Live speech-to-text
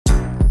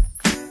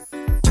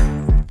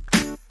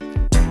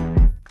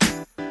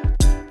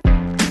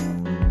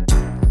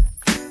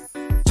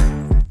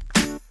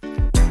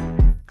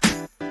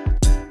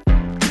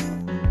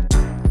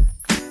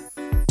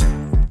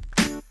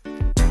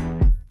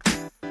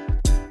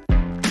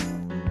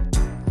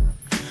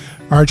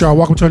All right, y'all.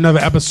 Welcome to another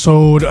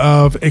episode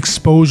of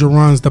Exposure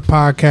Runs, the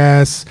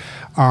podcast.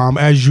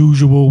 As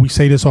usual, we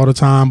say this all the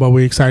time, but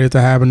we're excited to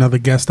have another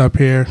guest up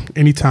here.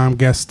 Anytime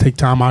guests take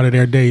time out of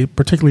their day,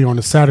 particularly on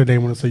a Saturday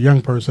when it's a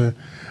young person,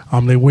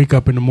 they wake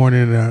up in the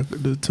morning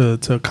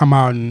to come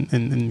out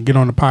and get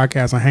on the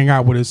podcast and hang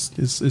out with us.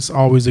 It's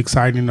always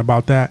exciting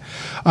about that.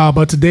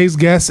 But today's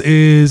guest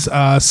is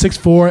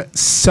 6'4",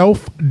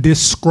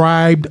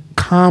 self-described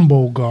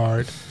combo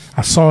guard.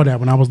 I saw that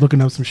when I was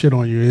looking up some shit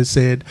on you. It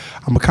said,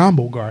 I'm a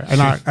combo guard.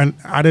 And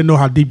I didn't know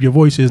how deep your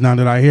voice is now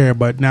that I hear it,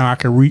 but now I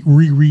can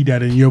reread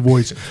that in your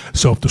voice,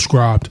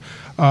 self-described.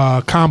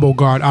 Combo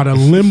guard out of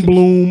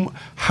Lindblom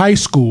High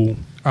School.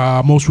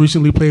 Most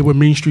recently played with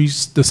Main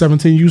Street's the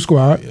 17U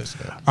squad. Yes,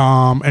 sir.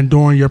 And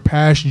during your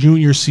past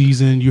junior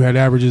season, you had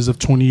averages of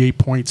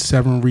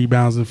 28.7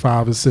 rebounds and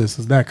 5 assists.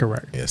 Is that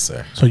correct? Yes,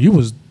 sir. So you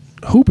was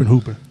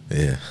hooping.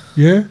 Yeah.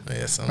 Yeah?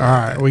 Yes. All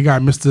right. We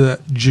got Mr.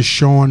 Je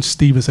Shawn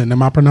Stevenson.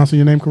 Am I pronouncing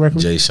your name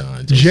correctly? Je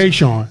Shawn. Je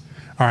Shawn.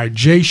 All right.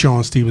 Je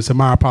Shawn Stevenson.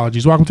 My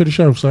apologies. Welcome to the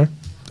show, sir.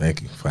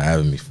 Thank you for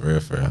having me. For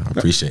real. I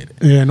appreciate it.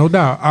 Yeah, no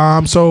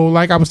doubt. So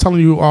like I was telling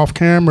you off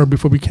camera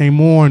before we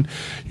came on,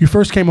 you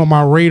first came on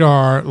my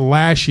radar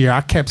last year.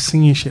 I kept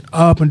seeing shit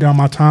up and down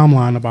my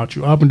timeline about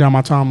you, up and down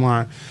my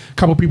timeline. A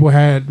couple people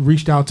had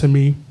reached out to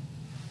me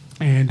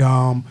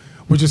and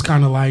were just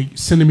kind of like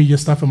sending me your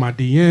stuff in my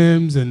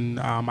DMs. And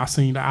I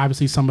seen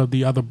obviously some of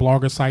the other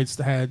blogger sites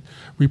that had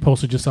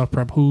reposted your stuff,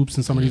 Prep Hoops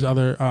and some of these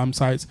other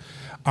sites.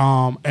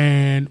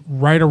 And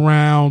right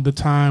around the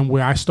time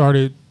where I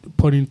started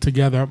putting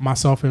together,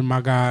 myself and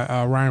my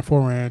guy Ryan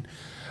Foran,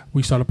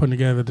 we started putting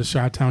together the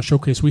Chi-Town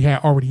Showcase. We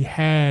had already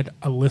had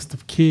a list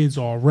of kids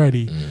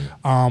already,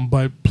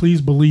 but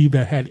please believe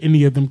that had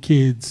any of them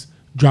kids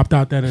dropped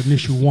out that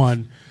initial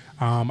one,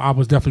 I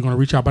was definitely going to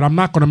reach out, but I'm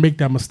not going to make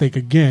that mistake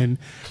again.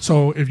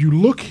 So if you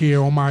look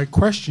here on my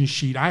question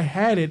sheet, I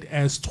had it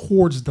as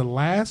towards the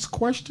last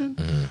question,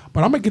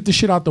 but I'm going to get this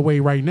shit out the way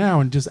right now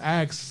and just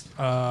ask,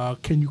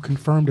 can you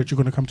confirm that you're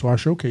going to come to our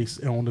showcase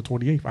on the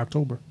 28th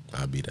October?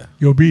 I'll be there.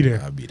 You'll be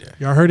there. I'll be there.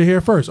 Y'all heard it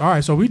here first. All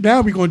right, so we're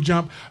going to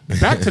jump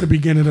back to the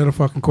beginning of the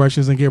fucking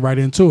questions and get right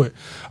into it.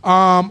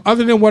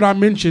 Other than what I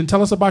mentioned,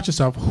 tell us about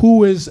yourself.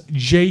 Who is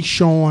Je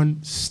Shawn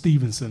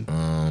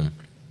Stevenson?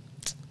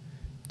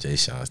 Je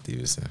Shawn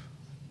Stevenson.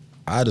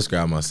 I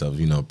describe myself,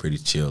 pretty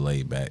chill,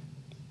 laid back,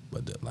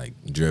 but like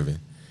driven.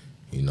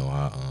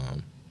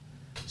 So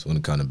when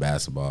it comes to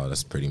basketball,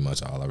 that's pretty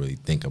much all I really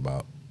think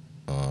about.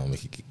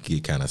 It can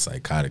get kind of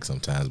psychotic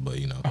sometimes, but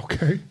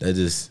Okay.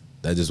 That's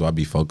just what I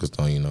be focused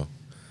on.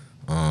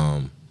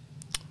 I'm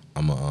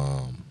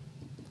a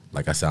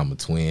like I said, I'm a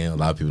twin. A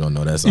lot of people don't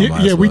know that.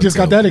 So we just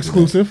got that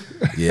exclusive.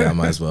 Yeah, I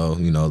might as well,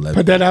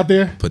 put that out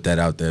there. Put that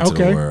out there to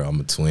the world.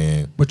 I'm a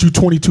twin. But you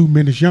 22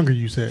 minutes younger,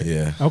 you said.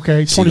 Yeah.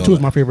 Okay. 22 is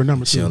my favorite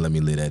number. She don't let me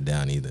lay that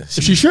down either.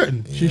 She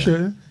shouldn't. Yeah. She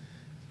shouldn't.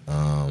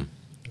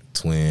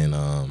 Twin.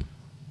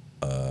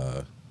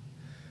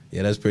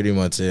 Yeah, that's pretty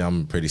much it.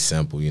 I'm pretty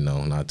simple,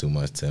 not too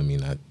much to me,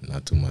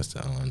 not too much to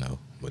I don't know,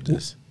 but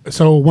just.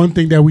 So one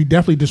thing that we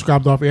definitely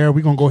described off air,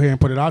 we're gonna go ahead and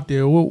put it out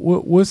there.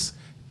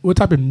 What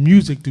type of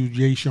music do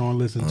Je Shawn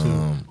listen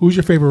to? Who's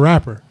your favorite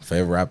rapper?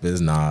 Favorite rapper is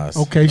Nas.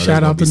 Okay,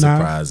 shout out to Nas.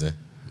 Surprising,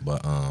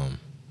 but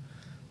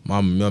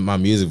my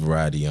music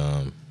variety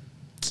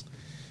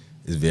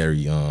is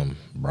very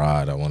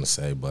broad. I want to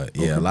say, but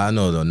yeah, I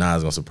know though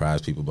Nas gonna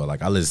surprise people. But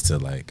like I listen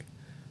to like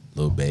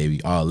Lil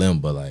Baby, all them.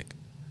 But like,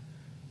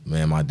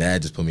 man, my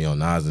dad just put me on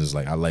Nas, and it's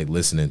like I like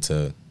listening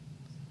to.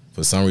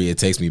 For some reason, it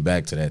takes me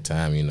back to that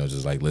time,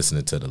 just like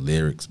listening to the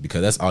lyrics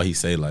because that's all he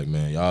say. Like,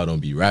 man, y'all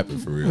don't be rapping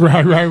for real.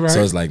 Right.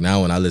 So it's like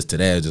now when I listen to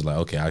that, it's just like,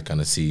 okay, I kind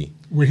of see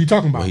what he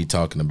talking about.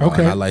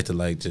 Okay. And I like to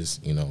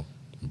just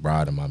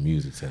broaden my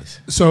music taste.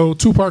 So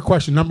 2-part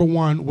question. Number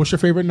one, what's your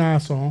favorite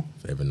Nas song?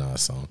 Favorite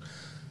Nas song?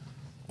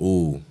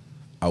 Ooh,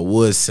 I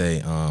would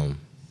say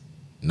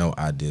No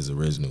Ideas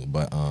Original,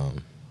 but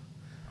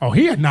Oh,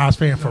 he a Nas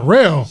fan for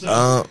real. He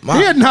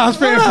a Nas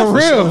fan for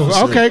real.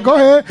 Sure. Okay, go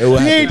ahead.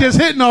 He ain't just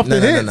hitting off the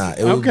hits. No.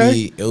 It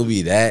would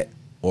be that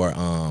or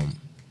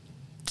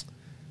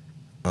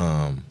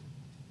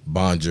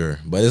Bonjour.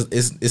 But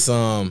it's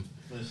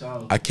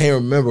I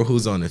can't remember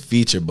who's on the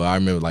feature, but I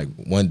remember like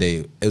one day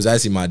it was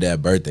actually my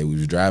dad's birthday. We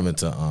was driving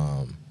to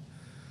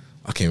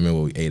I can't remember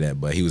what we ate at,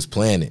 but he was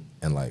playing it.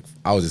 And like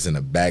I was just in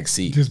the back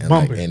seat, just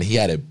bumping, and he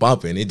had it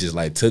bumping. It just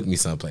like took me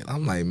someplace.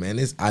 I'm like, man,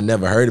 I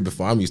never heard it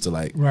before. I'm used to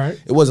like,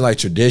 it wasn't like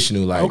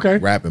traditional like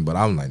rapping, but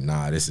I'm like,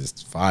 nah, this is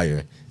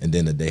fire. And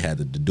then they had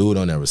the dude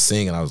on there was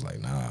singing. I was like,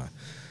 nah.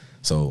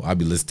 So I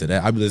be listening to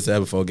that. I be listening to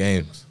that before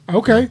games.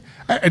 Okay,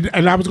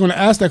 and I was going to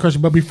ask that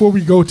question, but before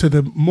we go to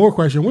the more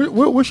question,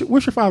 what's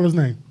your father's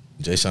name?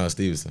 Je Shawn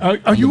Stevenson.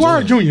 You are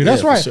a junior.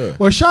 That's right. Sure.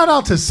 Well, shout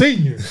out to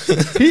senior.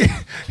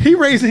 he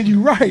raising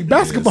you right.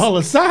 Basketball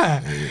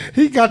aside,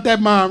 he got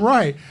that mind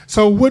right.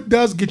 So, what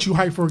does get you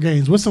hyped for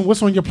games? What's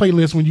on your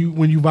playlist when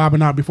you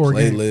vibing out before a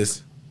game?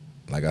 Playlist,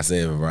 like I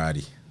said,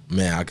 variety.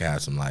 Man, I can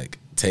have some like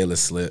Taylor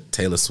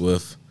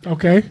Swift.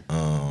 Okay.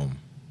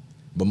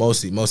 But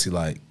mostly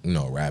like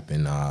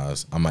rapping. I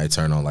might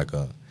turn on like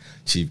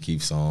Chief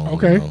Keef song.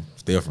 Okay. You know,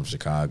 still from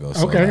Chicago.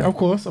 So Okay, like,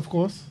 of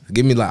course.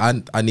 Give me like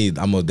I'm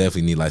gonna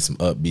definitely need like some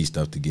upbeat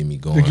stuff to get me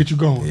going. To get you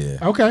going. Yeah.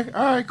 Okay.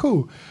 All right.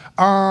 Cool.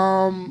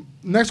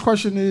 Next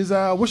question is,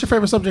 what's your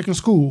favorite subject in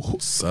school?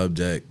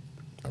 Subject,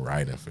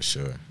 writing for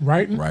sure.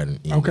 Writing.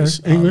 English.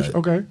 Okay. English.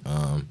 Okay.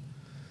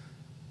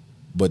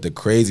 But the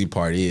crazy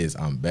part is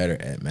I'm better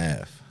at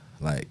math.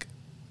 Like,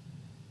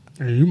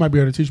 and you might be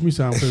able to teach me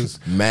something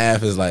because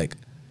math is like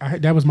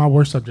that was my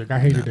worst subject. I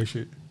hated that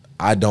shit.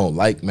 I don't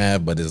like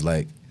math, but it's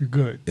like you're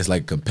good. It's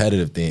like a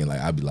competitive thing. Like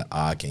I'd be like,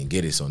 I can't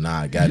get it, so now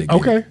I gotta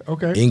get it.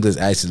 Okay. English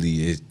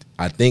actually is.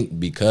 I think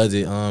because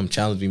it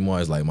challenged me more,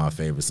 it's like my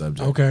favorite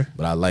subject. Okay.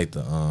 But I like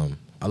the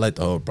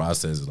whole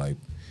process. Like,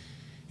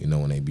 you know,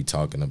 when they be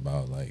talking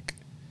about like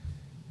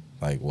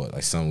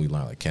something we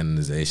learn like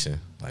canonization.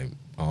 Like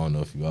I don't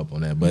know if you up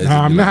on that, but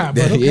I'm not.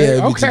 But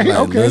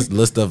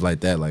little stuff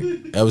like that. Like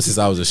ever since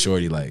I was a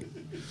shorty, like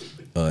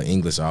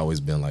English always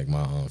been like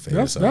my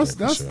favorite subject.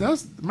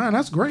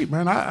 That's great,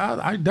 man.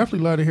 I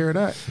definitely love to hear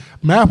that.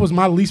 Math was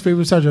my least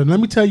favorite subject. Let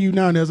me tell you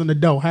now, as an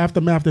adult, half the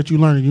math that you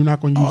learn, you're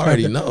not going to use. I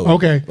already know.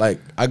 Okay. Like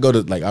I go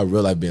to I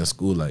realize being in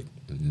school, like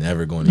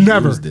never going to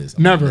use this.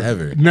 Never.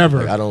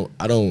 Like, I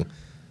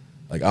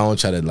don't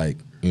try to like,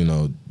 you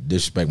know,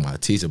 disrespect my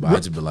teacher, but I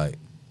just be like,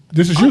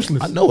 this is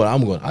useless. I know what I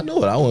want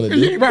to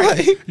do. Right.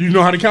 Like, you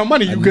know how to count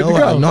money. You good to go.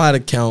 I know how to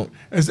count.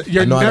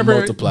 You're how to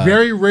multiply.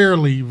 Very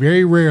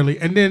rarely.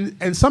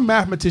 And some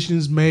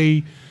mathematicians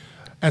may,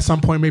 at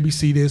some point, maybe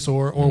see this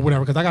or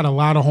whatever. Because I got a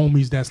lot of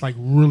homies that's like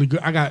really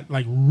good. I got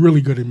like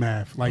really good at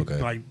math. Like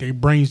their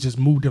brains just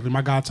move differently.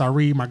 My guy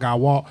Tyree, my guy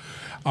Walt,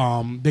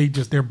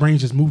 their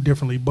brains just move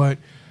differently. But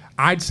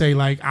I'd say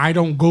like I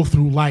don't go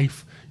through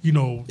life, you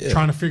know,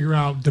 trying to figure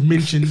out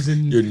dimensions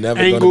and you're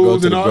never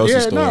angles going to go to the grocery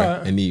and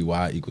store and need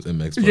y equals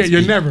mx plus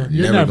you're never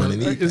going to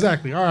need that.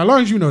 Exactly. All right, as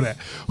long as you know that.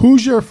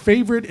 Who's your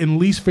favorite and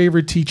least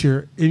favorite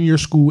teacher in your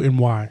school and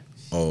why?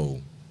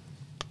 Oh,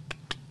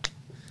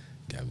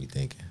 got me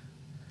thinking.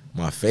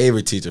 My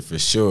favorite teacher for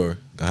sure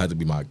gonna have to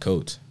be my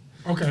coach.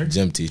 Okay.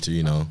 Gym teacher,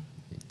 you know,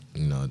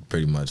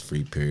 pretty much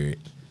free period.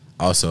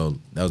 Also,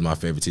 that was my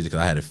favorite teacher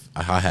because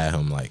I had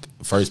him like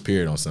first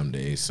period on some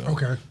days. So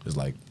okay, it's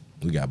like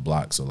we got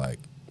blocks, so like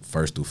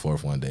first through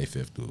fourth one day,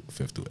 fifth through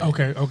eighth.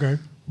 Okay.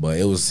 But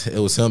it was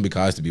him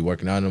because I used to be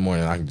working out in the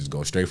morning. I can just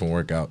go straight from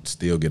workout,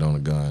 still get on the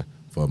gun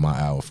for my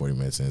hour, 40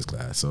 minutes in his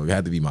class. So it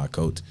had to be my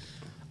coach.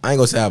 I ain't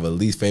gonna say I have a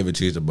least favorite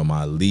teacher, but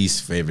my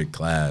least favorite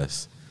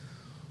class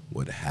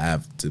would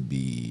have to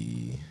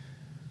be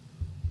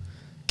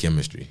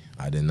chemistry.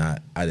 I did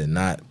not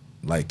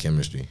like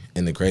chemistry.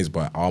 And the crazy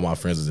part, all my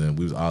friends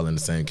we was all in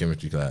the same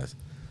chemistry class.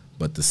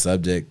 But the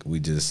subject, we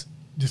just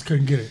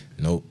couldn't get it.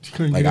 Nope.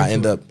 Like I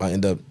end up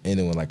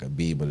ending with like a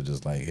B, but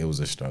it was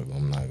a struggle.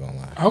 I'm not gonna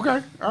lie.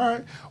 Okay, all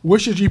right.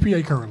 What's your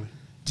GPA currently?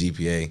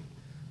 GPA,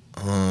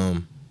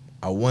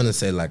 I want to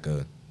say like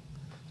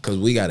because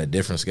we got a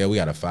different scale. We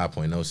got a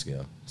 5.0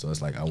 scale, so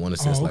it's like I want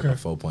to say it's like a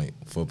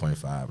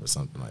 4.5 or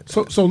something like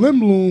that. So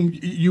Lindblom,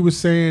 you were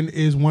saying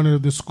is one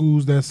of the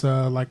schools that's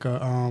like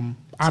a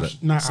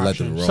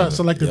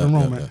selective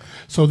enrollment. Yeah.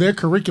 So their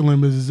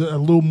curriculum is a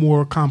little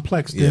more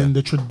complex than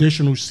the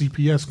traditional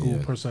CPS school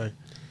per se.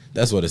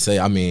 That's what it say.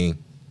 I mean,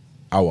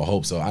 I would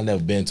hope so. I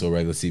never been to a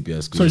regular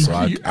CPS school, so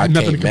I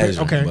can't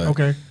measure.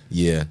 Okay.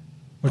 Yeah.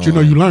 But you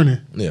learning.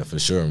 Yeah, for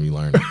sure. You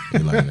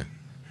learning.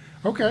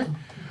 Okay.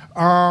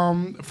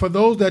 For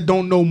those that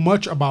don't know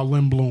much about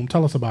Lindblom,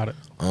 tell us about it.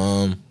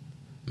 Man,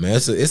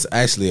 it's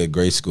actually a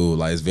great school.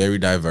 Like it's very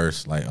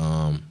diverse. Like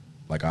our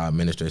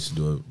administrators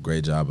do a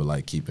great job of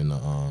like keeping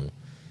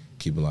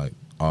like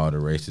all the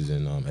races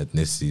and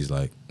ethnicities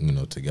like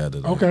together.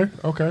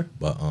 Like. Okay.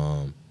 But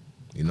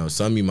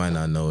something you might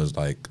not know is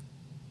like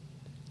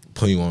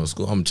putting you on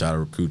school. I'm trying to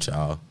recruit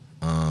y'all.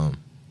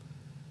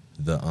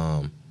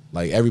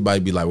 Like everybody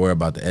be like worried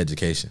about the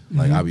education.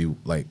 Like I be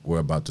like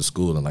worried about the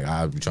school and like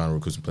I be trying to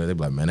recruit some players. They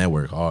be like, man, they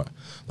work hard.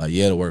 Like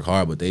they work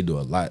hard, but they do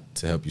a lot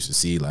to help you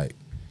succeed. Like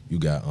you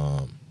got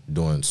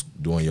doing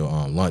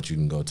your lunch, you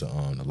can go to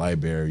the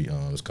library.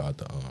 It's called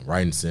the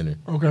writing center.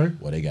 Okay.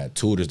 Where they got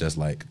tutors that's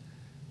like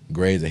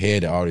grades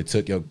ahead that already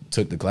took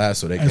the class,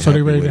 so they can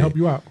they ready to help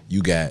you out.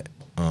 You got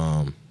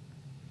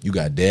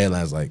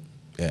deadlines like.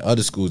 At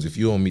other schools, if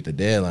you don't meet the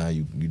deadline,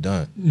 you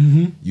done.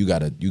 You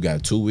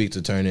got 2 weeks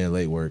to turn in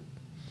late work.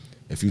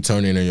 If you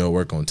turn in your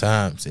work on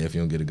time, say if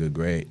you don't get a good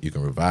grade, you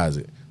can revise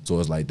it. So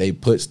it's like they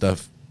put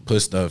stuff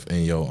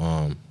in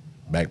your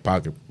back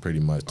pocket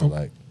pretty much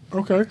to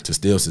to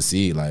still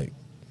succeed. Like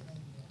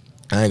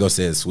I ain't gonna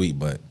say it's sweet,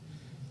 but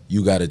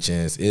you got a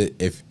chance. And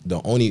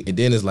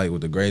then it's like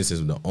with the grade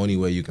system, the only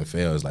way you can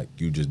fail is like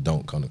you just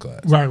don't come to class.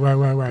 Right.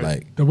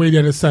 Like the way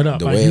that it's set up.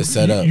 The way it's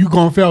set up. You're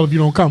gonna fail if you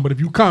don't come, but if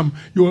you come,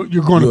 you're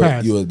going to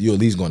pass. You're at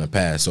least going to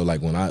pass. So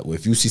like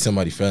if you see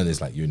somebody failing, it's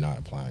like you're not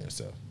applying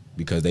yourself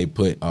because they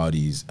put all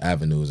these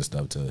avenues and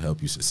stuff to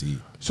help you succeed.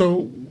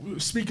 So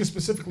speaking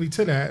specifically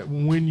to that,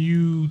 when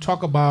you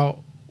talk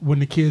about when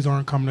the kids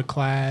aren't coming to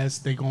class,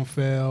 they gonna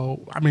fail.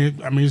 I mean,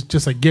 it's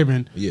just a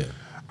given. Yeah.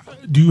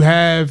 Do you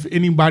have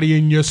anybody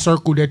in your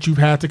circle that you've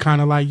had to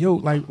kind of like, yo,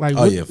 like,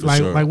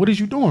 what is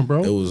you doing,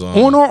 bro? It was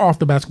on or off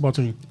the basketball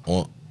team?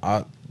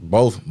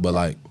 Both, but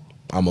like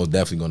I'm most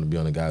definitely going to be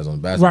on the guys on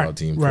the basketball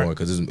team for it,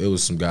 because it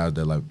was some guys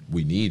that like,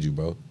 we need you,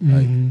 bro.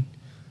 Like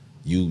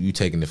you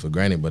taking it for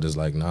granted, but it's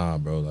like, nah,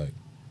 bro, like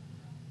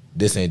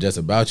this ain't just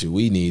about you.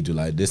 We need you.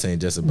 Like this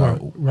ain't just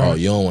about oh,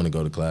 you don't want to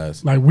go to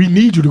class. Like we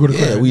need you to go to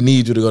class. Yeah, we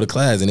need you to go to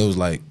class. And it was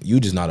like, you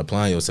just not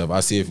applying yourself.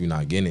 I see if you're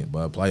not getting it, but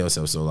apply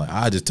yourself. So like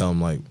I just tell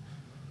them like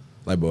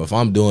bro, if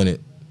I'm doing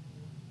it,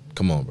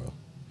 come on, bro.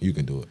 You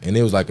can do it. And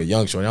it was like a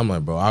young shorty. I'm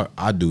like, bro,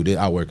 I do this.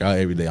 I work out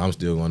every day. I'm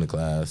still going to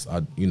class.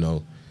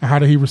 How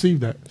did he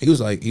receive that? He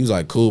was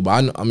like cool,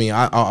 but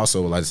I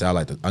also like to say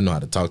I know how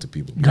to talk to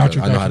people.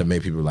 Gotcha. I know how to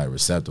make people like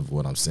receptive to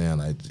what I'm saying.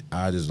 Like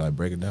I just like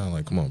break it down.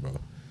 Like, come on, bro.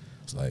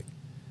 It's like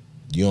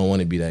you don't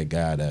want to be that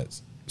guy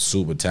that's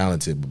super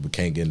talented but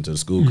can't get into the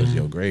school because of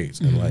your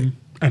grades. And like,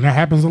 and that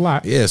happens a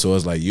lot. Yeah, so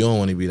it's like you don't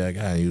want to be that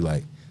guy. And you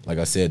like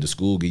I said, the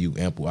school give you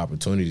ample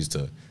opportunities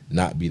to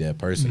not be that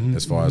person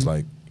as far as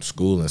like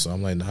school. And so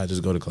I'm like, nah,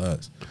 just go to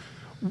class.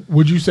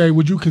 Would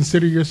you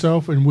consider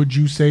yourself, and would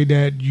you say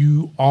that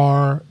you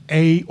are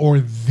or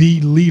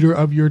the leader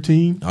of your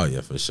team? Oh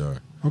yeah, for sure.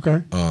 Okay.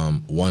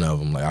 One of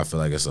them, like I feel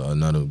like it's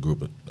another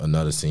group,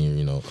 another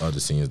senior, other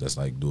seniors that's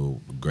like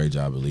do a great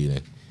job of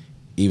leading.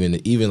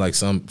 Even like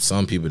some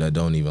people that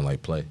don't even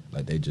like play,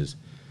 like they just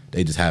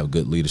have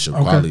good leadership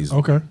qualities.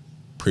 Okay.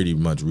 Pretty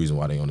much reason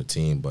why they on the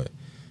team, but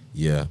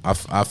yeah,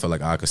 I feel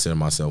like I consider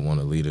myself one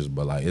of the leaders,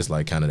 but like it's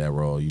like kind of that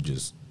role. You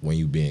just when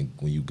you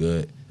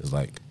good, it's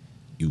like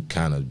you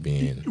kind of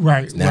being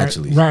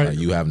naturally, like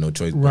you have no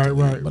choice but to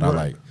lead.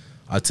 But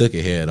I took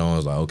it head on. I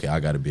was like, okay, I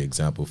got to be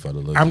example for the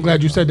little. I'm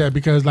glad you said that,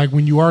 because like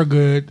when you are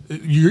good,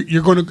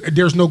 you're gonna.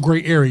 There's no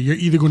gray area. You're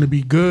either going to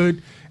be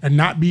good and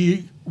not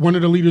be one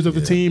of the leaders of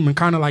the team and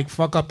kind of like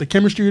fuck up the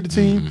chemistry of the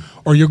team,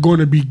 or you're going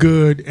to be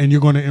good and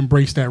you're going to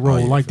embrace that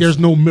role. Like there's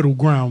no middle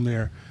ground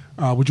there.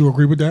 Would you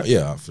agree with that?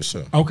 Yeah, for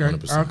sure. Okay.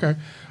 100%.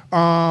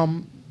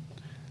 Okay.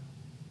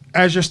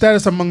 As your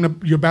status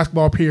among your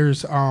basketball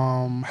peers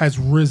has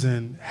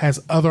risen,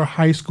 has other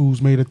high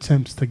schools made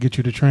attempts to get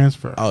you to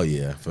transfer? Oh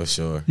yeah, for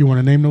sure. You want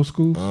to name those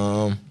schools?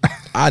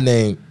 I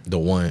named the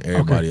one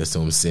everybody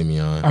assumes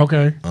Simeon.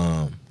 Okay.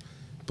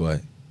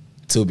 But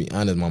to be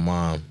honest, my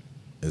mom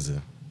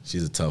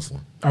she's a tough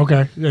one.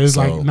 Okay. It's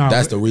so like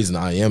that's the reason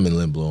I am in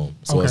Lynn Bloom.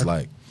 So it's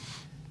like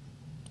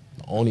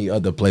the only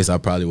other place I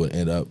probably would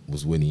end up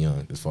was Whitney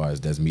Young, as far as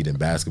that's meeting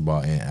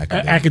basketball and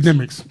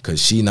academics. Because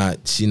she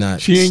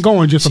ain't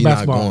going just for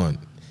basketball. Not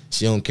going.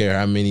 She don't care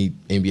how many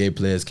NBA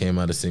players came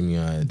out of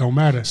Simeon. Don't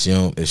matter.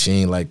 If she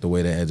ain't like the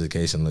way that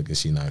education looking,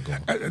 she not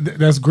going.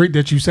 That's great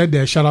that you said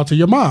that. Shout out to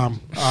your mom.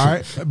 All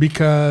right,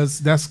 because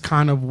that's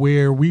kind of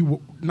where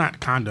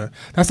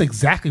that's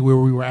exactly where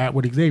we were at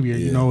with Xavier.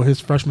 Yeah. You know, his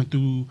freshman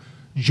through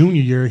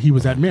junior year, he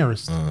was at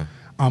Marist.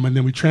 And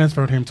then we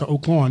transferred him to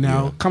Oak Lawn.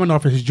 Now, coming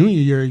off of his junior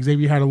year,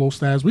 Xavier had a little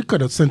status. We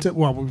could have sent it.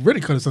 Well, we really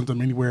could have sent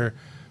him anywhere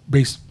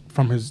based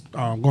from his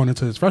going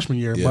into his freshman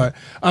year. Yeah. But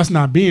us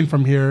not being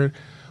from here,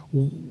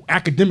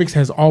 academics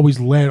has always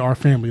led our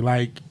family.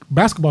 Like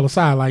basketball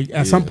aside, like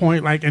at some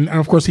point, like and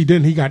of course he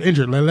didn't. He got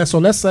injured. So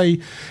let's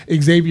say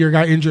Xavier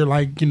got injured,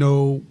 like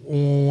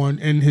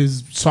in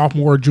his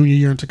sophomore or junior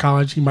year into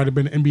college, he might have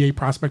been an NBA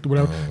prospect or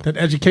whatever. That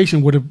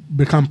education would have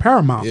become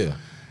paramount. Yeah.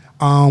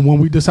 When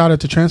we decided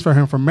to transfer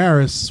him from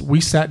Marist, we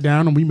sat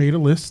down and we made a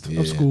list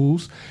of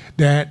schools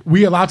that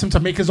we allowed him to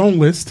make his own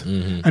list.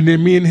 And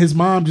then me and his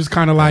mom just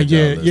kind of like,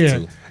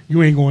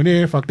 you ain't going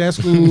there, fuck that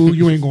school.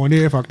 You ain't going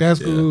there, fuck that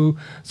school.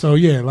 So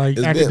like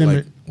it's academic. Been,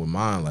 like, with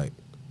mine, like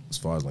as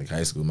far as like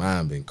high school,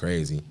 mine been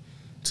crazy,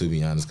 to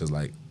be honest, because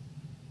like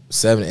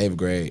 7th, 8th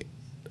grade,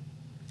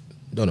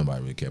 don't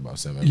nobody really care about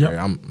 7th, 8th grade.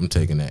 I'm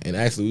taking that. And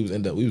actually,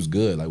 we was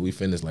good. Like we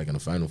finished like in the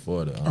Final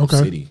Four of the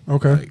city.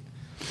 Okay. Like,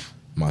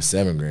 my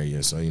 7th grade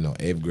year, so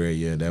 8th grade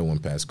year that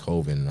went past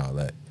COVID and all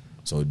that.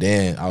 So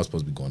then I was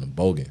supposed to be going to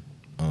Bogan.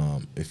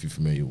 If you're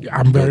familiar,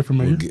 I'm very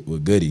familiar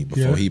with Goody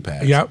before he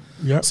passed.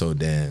 Yep. So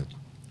then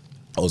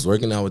I was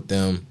working out with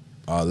them,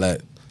 all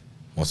that.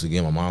 Once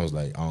again, my mom was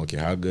like, I don't care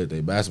how good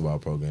their basketball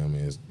program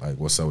is. Like,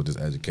 what's up with this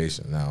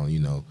education? Now,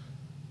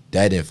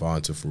 that didn't fall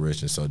into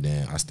fruition. So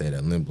then I stayed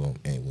at Lynn Bloom,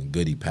 and when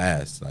Goody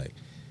passed, like,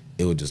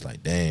 it was just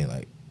like, dang,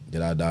 like,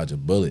 did I dodge a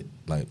bullet?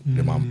 Like,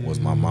 was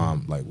my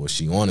mom, like, was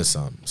she on to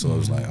something? So it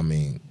was like, I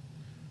mean,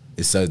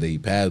 it sucks that he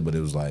passed, but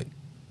it was like,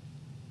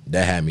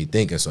 that had me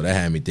thinking. So that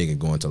had me thinking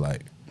going to,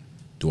 like,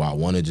 do I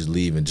want to just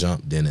leave and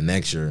jump? Then the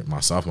next year,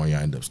 my sophomore year,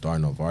 I ended up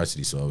starting on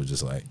varsity. So it was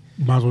just like,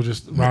 might as well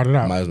just ride it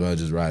out. Might as well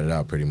just ride it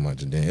out pretty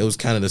much. And then it was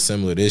kind of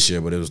similar this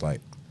year, but it was like,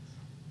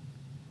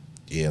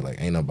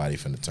 like, ain't nobody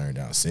finna turn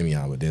down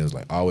Simeon. But then it was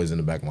like always in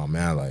the back of my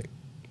mind, like,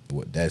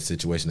 what that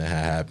situation that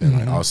had happened,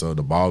 like also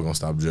the ball gonna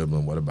stop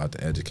dribbling. What about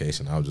the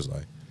education? I was just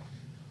like,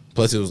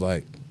 plus it was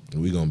like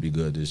we gonna be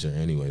good this year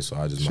anyway. So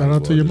I just shout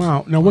out to your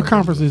mom. Now, what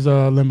conference is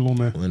Lynn Bloom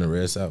in? We're in the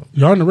Red South.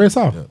 Y'all in the Red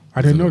South? Yeah.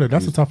 I didn't know that.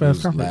 That's a tough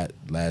ass conference.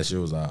 Last year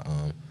was our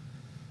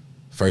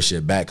first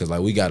year back because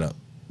like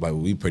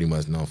we pretty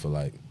much known for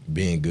like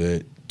being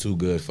good too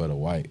good for the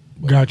white,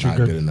 but Got you, not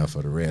good. good enough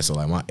for the red. So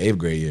like my 8th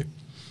grade year,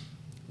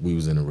 we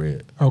was in the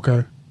red.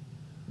 Okay.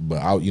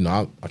 But I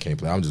can't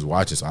play. I'm just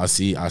watching. So I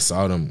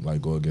saw them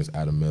like go against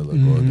Adam Miller,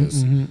 go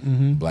against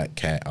Black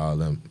Cat, all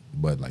them.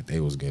 But like they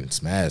was getting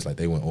smashed. Like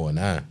they went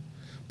 0-9.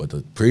 But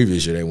the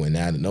previous year they went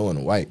 9-0 in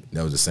the white.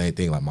 That was the same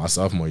thing. Like my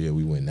sophomore year,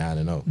 we went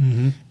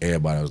 9-0.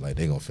 Everybody was like,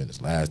 they gonna finish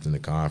last in the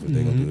conference.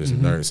 They gonna do this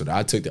and that. So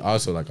I took it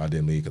also like I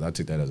didn't leave because I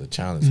took that as a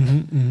challenge.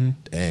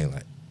 Like, dang,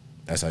 like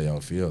that's how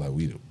y'all feel. Like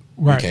we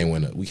can't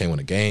win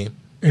a game.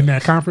 In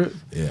that conference?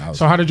 Yeah.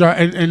 So how did y'all,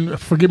 and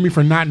forgive me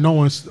for not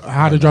knowing,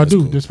 how did y'all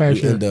do this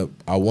past year?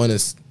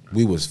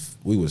 We was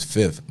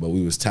 5th, but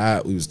we was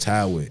tied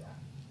with,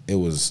 it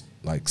was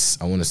like,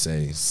 I want to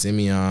say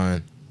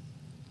Simeon,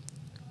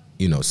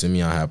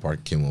 Simeon had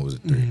Parker Kimmel was a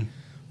 3.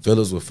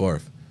 Phillips was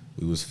 4th.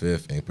 We was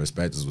 5th, and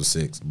Perspectives was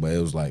 6th. But it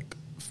was like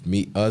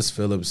us,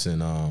 Phillips,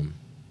 and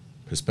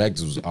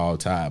Perspectives was all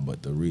tied,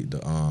 but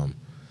the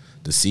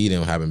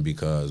seeding happened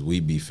because we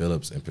beat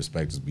Phillips and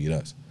Perspectives beat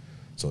us.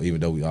 So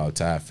even though we all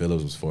tied,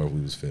 Phillips was 4th,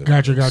 we was 5th.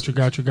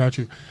 Got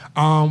you.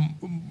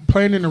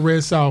 Playing in the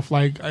Red South,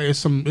 like it's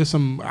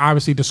some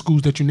obviously the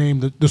schools that you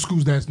named, the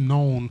schools that's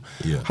known.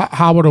 Yeah.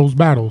 How were those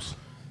battles?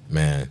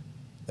 Man,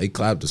 they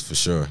clapped us for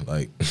sure.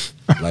 But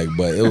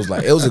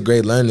it was a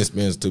great learning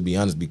experience, to be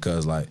honest,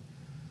 because like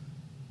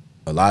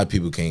a lot of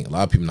people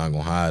not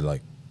gonna hide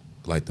like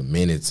the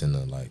minutes and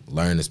the like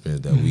learning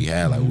experience that we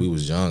had. Like we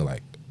was young,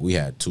 like we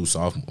had 2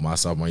 sophomore. My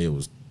sophomore year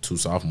was 2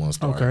 sophomores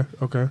started.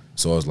 Okay.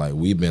 So it's like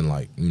we've been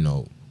like,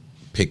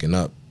 picking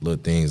up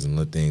little things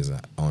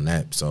on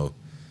that. So,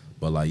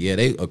 but like, yeah,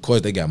 of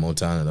course they got more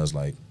talent than us.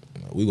 Like,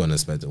 we wasn't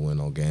expect to win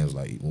no games.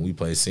 Like when we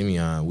played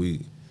Simeon,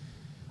 we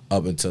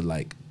up until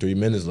like 3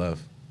 minutes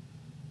left.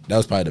 That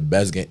was probably the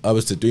best game. Up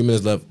until 3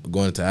 minutes left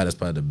going into that, that's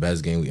probably the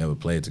best game we ever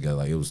played together.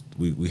 Like it was,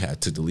 we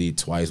had took the lead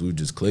twice. We were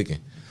just clicking.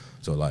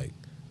 So like,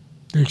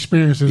 the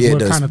experience is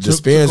what kind of the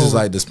experience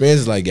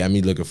is like got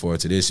me looking forward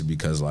to this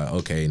because like,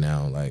 okay,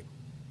 now like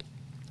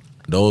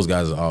those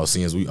guys are all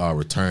seniors, we are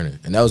returning,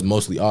 and that was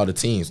mostly all the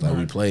teams like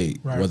we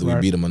played, whether we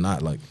beat them or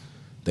not. Like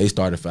they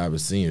started 5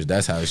 as seniors.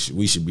 That's how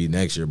we should be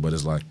next year. But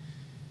it's like,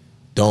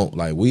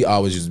 we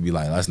always used to be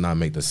like, let's not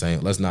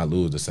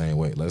lose the same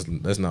way. Let's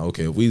not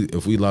okay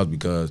if we lost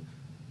because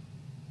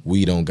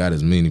we don't got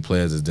as many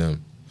players as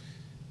them,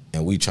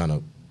 and we trying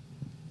to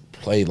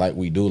play like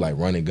we do, like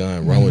run and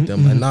gun, run with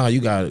them. Like, nah, you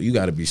got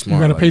to be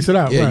smart. You got to pace it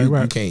out. Yeah,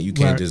 you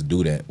can't just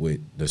do that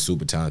with the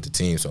super talented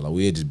team. So like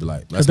we'd just be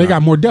like, because they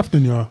got more depth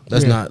than y'all.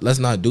 Let's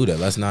not do that.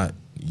 Let's not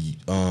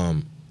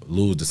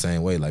lose the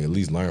same way. Like at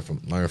least learn from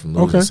losing.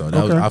 Okay, so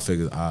that was, I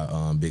figured,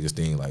 our biggest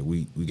thing. Like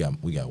we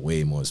got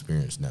way more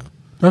experience now.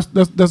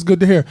 That's good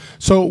to hear.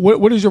 So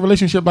what is your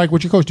relationship like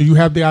with your coach? Do you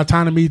have the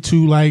autonomy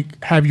to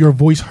like have your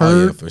voice heard?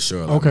 Oh, yeah, for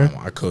sure. Like, okay.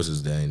 My coach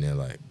is there and there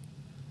like.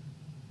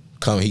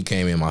 He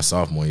came in my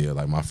sophomore year,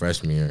 like my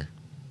freshman year.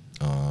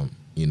 I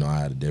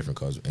had a different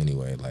coach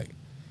anyway. Like,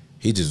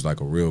 he just like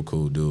a real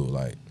cool dude.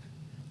 Like,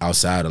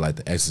 outside of like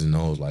the X's and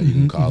O's, like you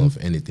can call him for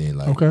anything.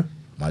 Like,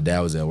 my dad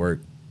was at work,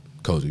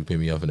 coach, you pick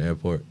me up in the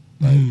airport,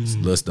 like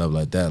little stuff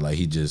like that. Like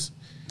he just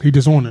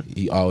on it.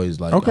 He always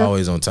like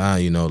always on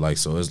time. Like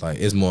so it's like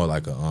it's more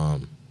like a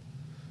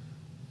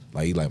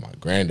like he like my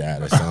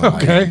granddad or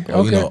something.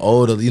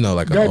 Older.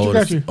 Like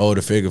an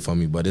older figure for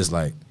me. But it's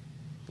like.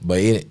 But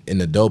in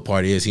the dope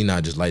part is he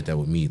not just like that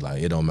with me.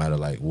 Like it don't matter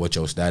like what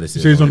your status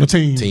is. He's on the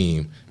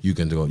team. You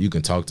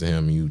can talk to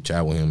him and you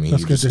chat with him and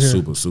he's just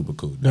super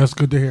cool. That's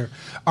good to hear.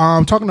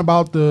 Talking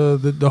about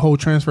the whole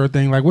transfer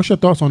thing, like what's your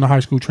thoughts on the high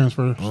school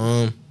transfer?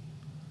 Man,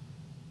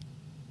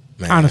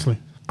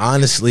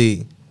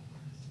 honestly,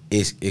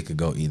 it could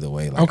go either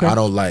way. Like I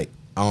don't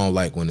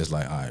like when it's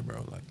like, all right,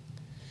 bro, like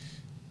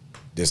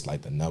this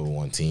like the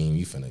 #1 team,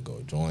 you finna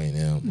go join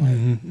them.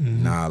 Like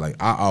nah, like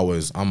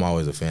I'm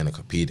always a fan of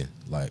competing.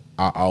 Like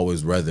I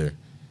always rather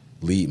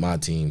lead my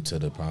team to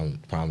the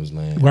promised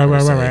land. Right.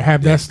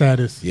 Have that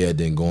status. Yeah,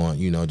 than going,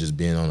 just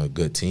being on a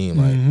good team.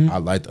 Like I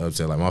like the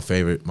upset. Like my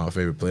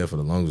favorite player for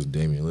the longest was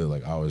Damian Lillard.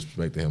 Like I always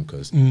respected him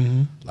because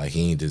like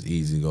he ain't just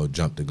easy to go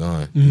jump the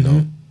gun.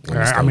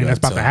 I mean that's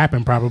about to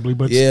happen probably,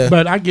 but yeah.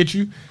 But I get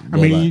you. I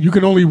mean like, you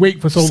can only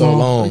wait for so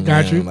long.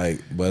 Got you.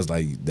 Like, but it's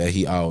like that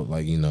he out.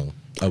 Like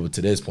up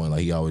to this point,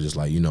 like he always just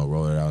like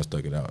roll it out,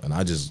 stuck it out, and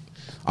I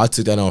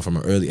took that on from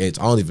an early age.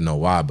 I don't even know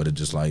why, but it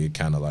just like it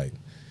kind of like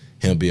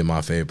him being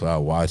my favorite player. I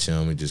watch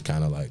him, it just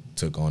kind of like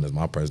took on as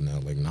my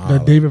personality. Like nah,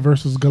 that David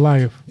versus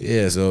Goliath.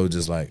 Yeah, so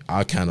just like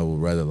I kind of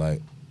would rather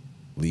like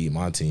lead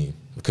my team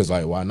because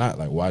like why not?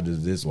 Like why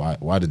did these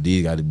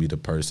got to be the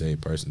per se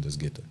person just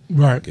get to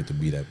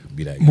be that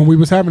guy? When we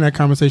was having that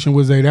conversation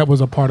with Zay, that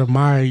was a part of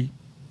my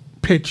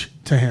pitch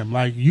to him.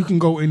 Like you can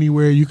go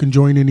anywhere, you can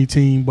join any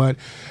team, but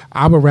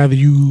I would rather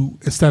you,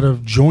 instead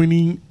of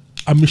joining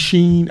a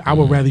machine, I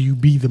would rather you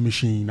be the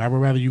machine. I would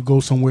rather you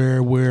go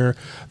somewhere where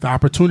the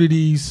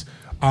opportunities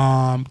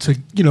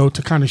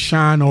to kind of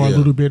shine are a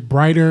little bit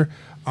brighter,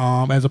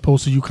 as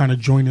opposed to you kind of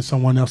joining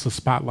someone else's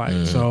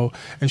spotlight. So,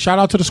 and shout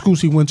out to the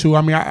schools he went to.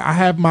 I mean, I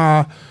have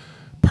my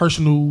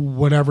personal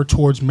whatever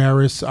towards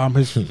Maris,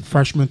 his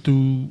freshman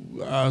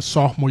through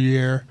sophomore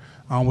year.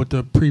 With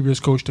the previous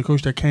coach, the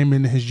coach that came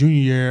in his junior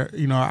year,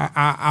 you know,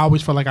 I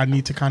always felt like I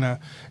need to kind of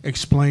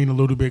explain a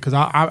little bit because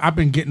I've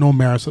been getting on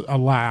Maris a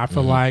lot. I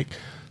feel like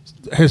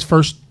his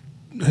first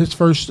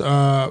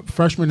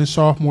freshman and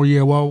sophomore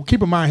year. Well,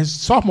 keep in mind his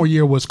sophomore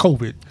year was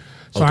COVID,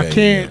 so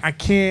Okay, I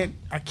can't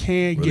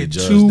really get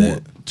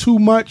judge too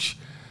much.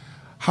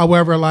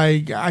 However,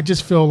 like I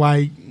just feel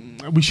like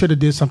we should have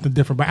did something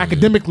different. But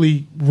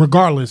academically,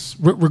 regardless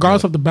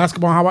of the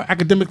basketball, how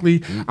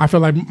academically, I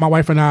feel like my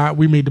wife and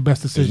we made the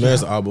best decision. Is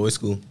Maris an all-boys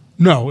school?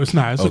 No, it's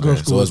not. It's a girls'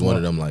 school. So it's one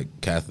of them like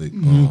Catholic,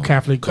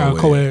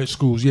 co-ed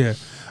schools, yeah.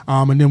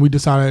 And then we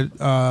decided,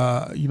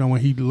 you know,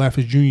 when he left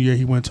his junior year,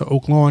 he went to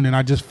Oak Lawn, and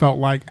I just felt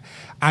like,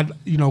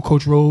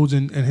 Coach Rhodes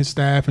and his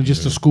staff and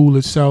just the school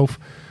itself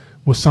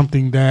was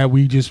something that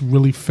we just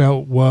really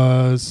felt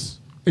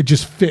it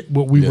just fit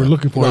what we were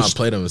looking for. You know, I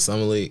played them in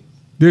Summer League.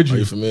 Did you? Are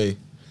you familiar?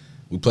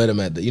 We played them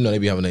at they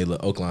be having a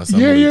little Oakland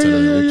Summer League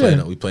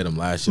tournament. We played them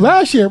last year.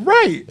 Last year,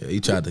 right? Yeah, he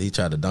tried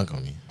to dunk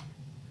on me.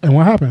 And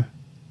what happened?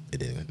 It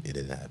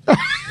didn't happen.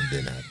 It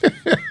didn't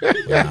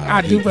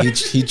happen.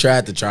 He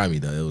tried to try me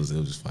though. It was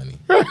just funny.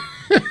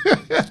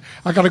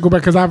 I gotta go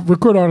back because I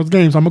record all those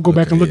games. I'm gonna go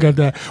back and look at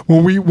that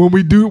when we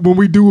do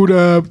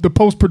the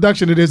post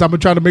production of this. I'm gonna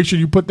try to make sure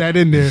you put that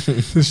in there to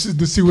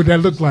see what that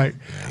looked like.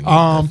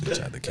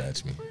 Tried to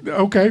catch me.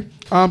 Okay.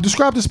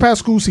 Describe this past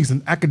school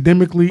season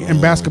academically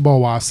and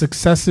basketball wise,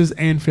 successes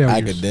and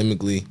failures.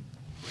 Academically,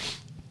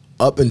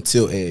 up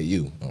until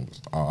AAU,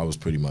 I was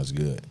pretty much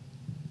good.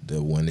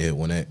 When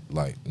that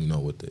like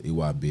with the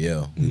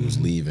EYBL,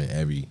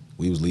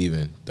 we was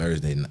leaving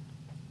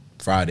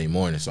Friday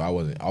morning, so I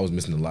was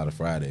missing a lot of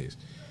Fridays,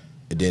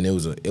 and then it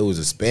was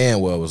a span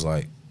where it was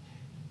like,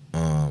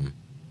 I'm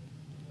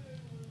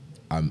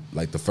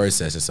like the first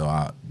session, so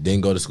I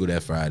didn't go to school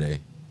that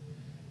Friday,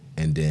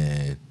 and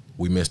then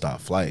we missed our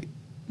flight,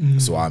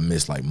 so I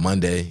missed like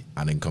Monday.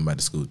 I didn't come back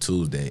to school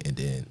Tuesday, and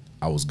then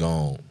I was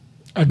gone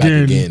back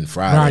again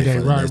Friday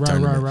for the next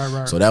tournament.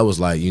 Right. So that was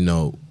like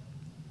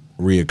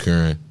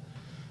reoccurring,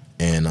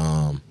 and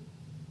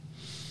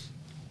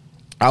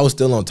I was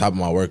still on top of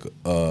my work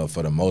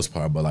for the most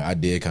part, but like I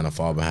did kind of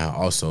fall behind.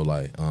 Also,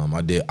 like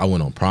I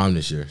went on prom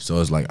this year, so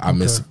it's like I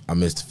missed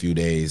a few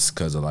days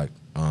because of like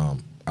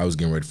I was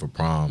getting ready for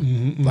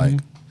prom.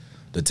 Like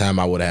the time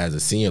I would have had as a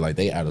senior, like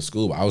they out of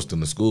school, but I was still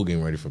in school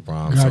getting ready for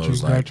prom. So it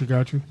was like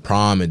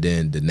prom, and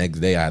then the next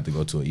day I had to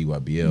go to an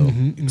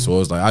EYBL. So it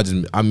was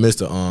like I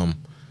missed a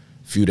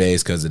few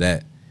days because of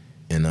that,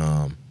 and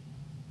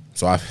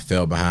so I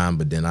fell behind,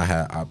 but then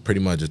I pretty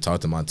much just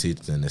talked to my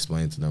teachers and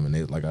explained to them, and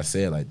they, like I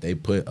said, like they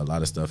put a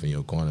lot of stuff in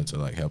your corner to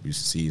like help you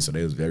succeed. So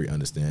they was very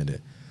understanding.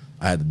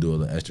 I had to do a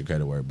little extra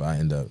credit work, but I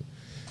ended up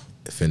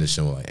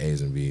finishing with like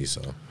A's and B's.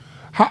 So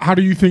how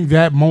do you think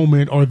that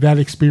moment or that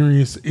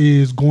experience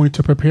is going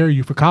to prepare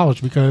you for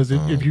college? Because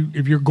if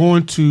you're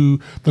going to,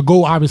 the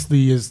goal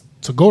obviously is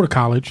to go to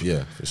college,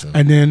 yeah, for sure.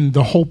 And then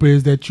the hope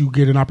is that you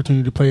get an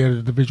opportunity to play at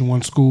a Division I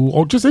school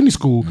or just any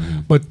school.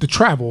 But the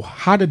travel,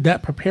 how did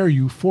that prepare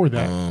you for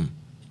that?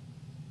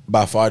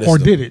 By far,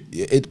 did it?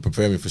 It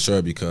prepared me for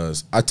sure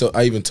because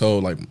I even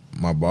told like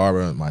my barber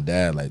and my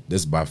dad, like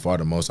this is by far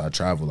the most I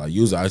travel. Like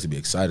usually I used to be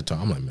excited to.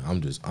 I'm like, man,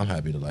 I'm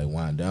happy to like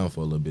wind down for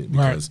a little bit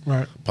because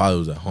probably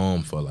was at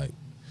home for like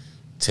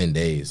 10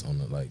 days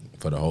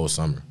for the whole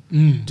summer,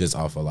 just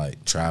off of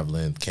like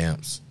traveling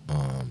camps.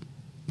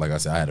 Like I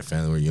said, I had a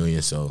family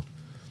reunion, so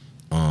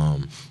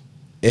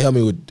it helped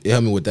me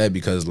with that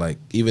because like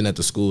even at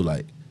the school,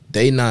 like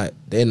they're not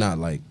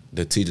like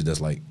the teacher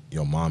that's like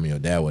your mom and your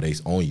dad where they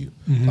own you.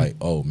 Like,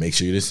 oh, make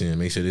sure this in,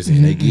 make sure this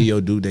in. They give you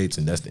your due dates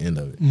and that's the end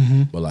of it.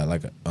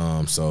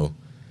 But so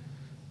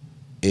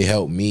it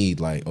helped me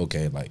like,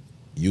 okay, like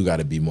you got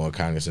to be more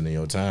cognizant of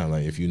your time.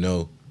 Like if you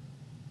know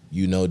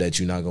that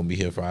you're not gonna be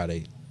here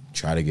Friday,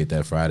 try to get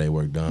that Friday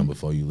work done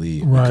before you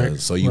leave,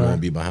 because so you won't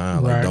be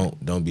behind. Like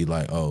don't be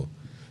like, oh.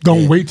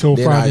 Don't wait till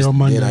Friday or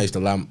Monday. Then I used to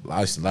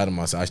lie to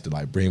myself. I used to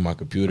like bring my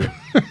computer.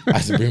 I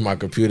used to bring my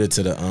computer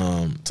to the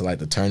to like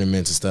the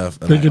tournaments and stuff.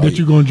 Thinking that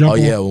you're gonna jump.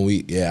 Oh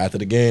yeah, after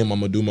the game I'm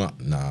gonna do my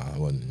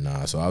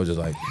nah. So I was just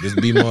like, just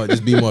be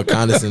more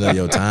cognizant of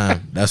your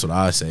time. That's what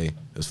I say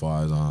as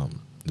far as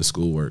the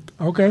schoolwork.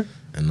 Okay.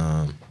 And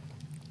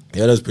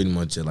yeah, that's pretty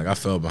much it. Like I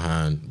fell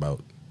behind about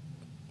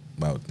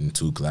in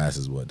 2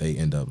 classes, but they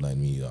end up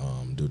letting me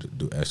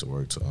do extra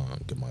work to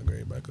get my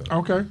grade back up.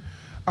 Okay.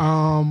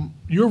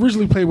 You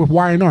originally played with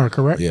Y&R,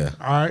 correct? Yeah.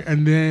 All right,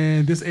 and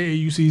then this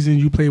AAU season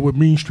you played with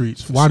Mean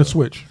Streets. Why the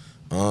switch?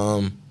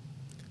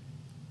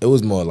 It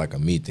was more like a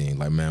me thing.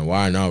 Like, man,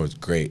 Y&R was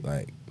great.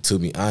 Like, to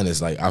be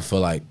honest, like I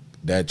feel like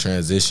that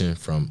transition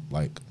from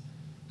like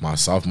my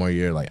sophomore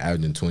year, like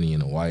averaging 20 in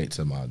the white,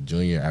 to my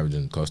junior year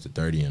averaging close to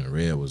 30 in the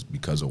red was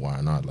because of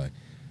Y&R. Like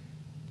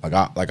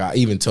I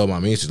even told my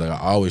Mean Streets, like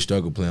I always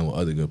struggle playing with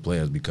other good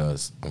players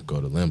because I'm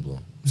go to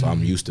Lindblom. So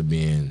I'm used to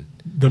being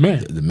the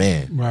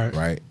man,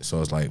 right? So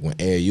it's like when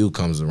AAU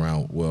comes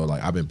around, well,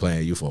 like I've been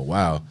playing AAU for a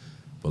while,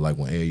 but like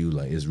when AAU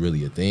like is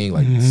really a thing,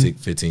 like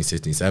 15,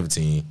 16,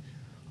 17,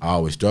 I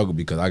always struggle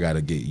because I got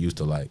to get used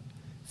to like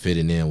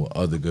fitting in with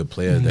other good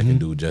players that can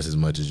do just as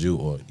much as you,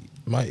 or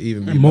might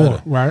even be more,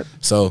 better. right?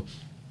 So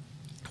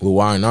with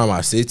Y&R,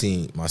 my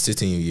 16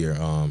 year,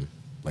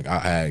 like I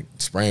had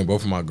sprained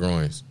both of my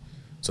groins.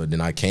 So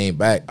then I came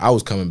back. I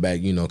was coming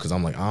back, you know, because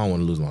I'm like, I don't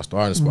want to lose my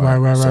starting spot.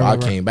 Right, so I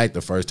right. came back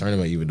the first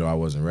tournament even though I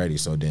wasn't ready.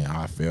 So then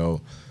I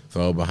fell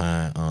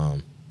behind.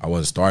 I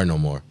wasn't starting no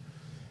more.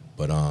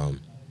 But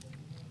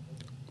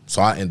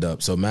so I end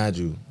up, so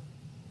imagine you,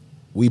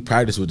 we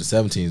practiced with the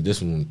 17s.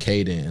 This one,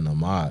 Caden and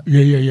Ahmad.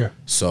 Yeah.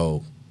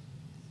 So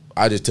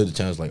I just took the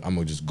chance, like, I'm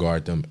going to just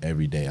guard them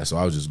every day. So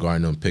I was just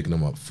guarding them, picking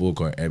them up full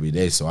court every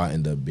day. So I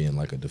ended up being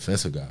like a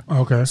defensive guy.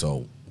 Okay.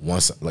 So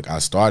once, like, I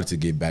started to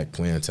get back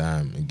playing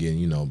time and getting,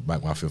 you know,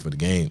 back my feel for the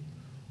game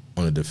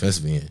on the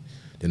defensive end.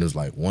 Then it was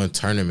like one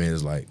tournament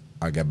is like,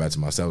 I got back to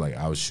myself, like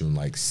I was shooting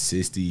like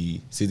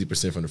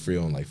 60% from the free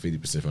and like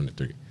 50% from the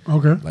three.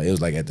 Okay. Like it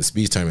was like at the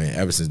speech tournament.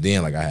 Ever since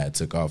then, like I had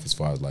took off as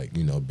far as like,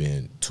 you know,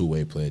 being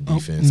two-way player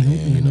defense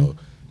and, you know,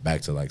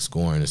 back to like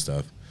scoring and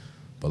stuff.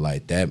 But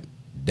like that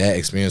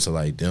experience of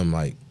like them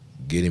like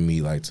getting me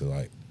like to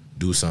like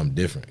do something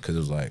different, because it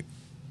was like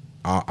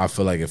I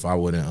feel like if I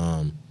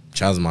wouldn't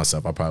challenge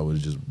myself, I probably would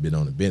have just been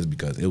on the bench,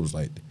 because it was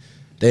like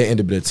they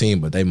ended up being a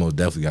team, but they most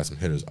definitely got some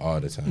hitters all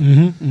the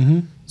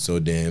time. So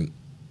then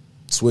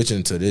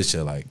switching to this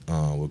shit, like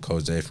with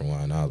Coach J from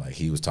Y&R, like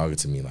he was talking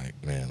to me like,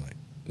 man, like,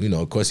 you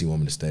know, of course he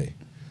want me to stay.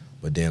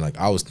 But then like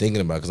I was thinking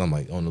about it, because I'm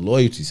like on the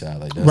loyalty side,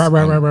 like that's,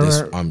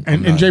 right.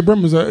 And Jay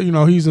Brim is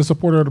he's a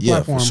supporter of the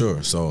platform. Yeah, for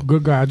sure. So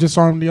good guy. I just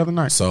saw him the other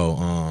night.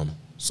 So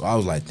so I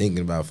was like thinking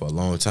about it for a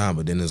long time,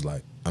 but then it's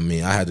like, I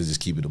mean, I had to just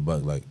keep it a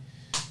buck. Like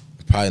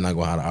probably not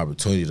gonna have the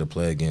opportunity to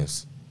play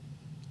against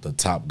the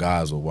top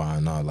guys with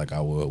Y&R like I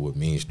would with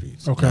Mean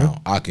Streets. Okay.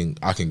 Now, I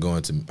can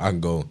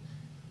go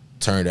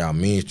turn down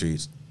Mean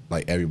Streets,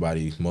 like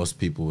everybody, most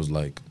people was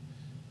like,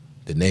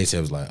 the naysayer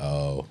was like,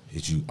 oh,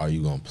 are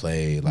you gonna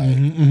play like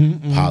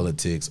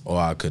politics? Or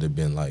I could have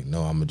been like,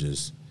 no, I'm gonna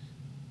just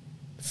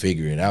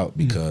figure it out,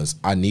 because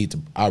I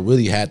needed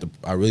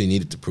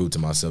to prove to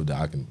myself that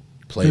I can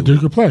play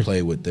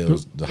with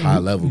the high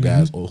level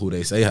guys, or who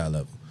they say high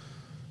level.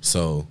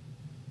 So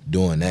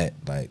doing that,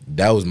 like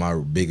that was my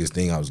biggest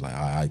thing. I was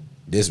like,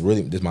 this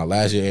my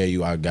last year at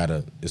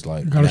AU. It's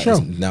like show.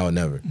 It's now or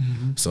never.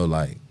 So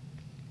like,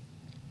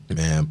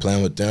 man,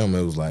 playing with them,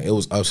 it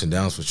was ups and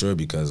downs for sure,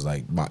 because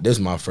like this is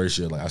my first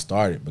year. Like I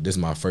started, but this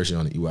is my first year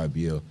on the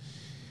EYBL,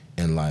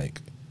 and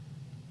like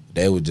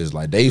they used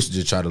to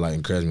just try to like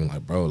encourage me,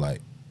 like, bro,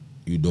 like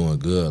you doing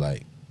good,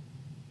 like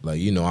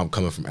you know, I'm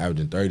coming from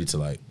averaging 30 to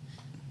like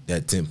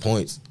that 10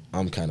 points.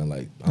 I'm kind of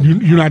like,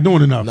 you're not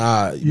doing enough.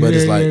 Nah, but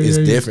it's like it's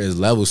different, it's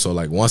levels. So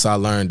like once I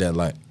learned that,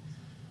 like,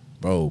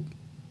 bro,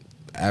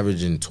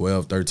 averaging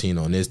 12, 13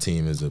 on this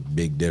team is a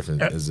big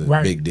difference, is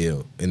a big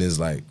deal. And it's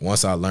like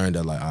once I learned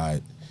that, like, all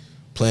right,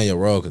 playing your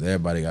role, because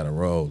everybody got a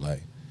role.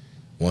 Like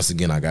once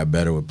again, I got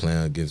better with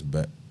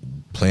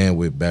playing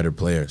with better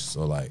players.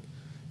 So like,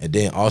 and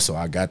then also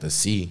I got to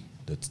see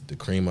the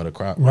cream of the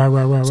crop. Right.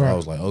 So I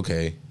was like,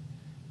 okay,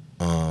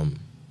 all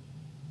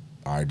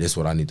right, this is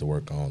what I need to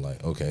work on.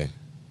 Like, okay,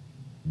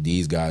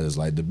 these guys is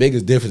like, the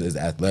biggest difference is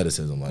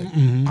athleticism. Like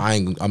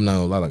I'm not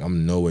gonna lie, like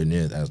I'm nowhere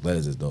near as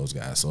athletic as those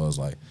guys. So I was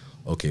like,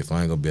 okay, if I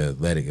ain't gonna be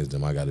athletic as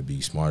them, I gotta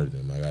be smarter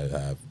than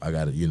them. I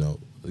gotta, you know,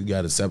 you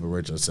gotta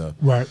separate yourself.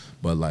 Right.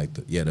 But like,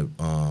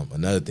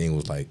 another thing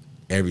was like,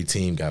 every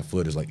team got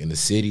footers. Like in the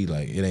city,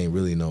 like it ain't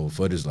really no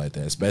footers like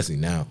that, especially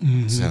now.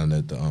 Sound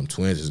that the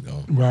Twins is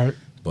gone. Right.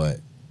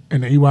 But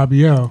in the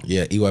EYBL,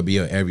 yeah,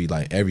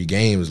 EYBL, every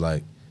game is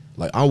like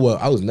I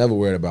was never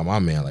worried about my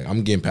man. Like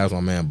I'm getting past my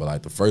man, but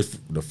like the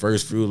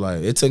first few,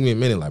 like it took me a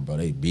minute. Like, bro,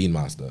 they beating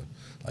my stuff,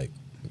 like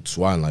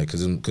swatting, like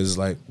because it's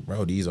like,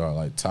 bro, these are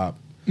like top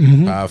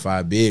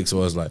 5 big.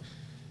 So it's like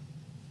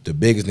the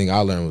biggest thing I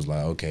learned was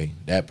like, okay,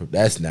 that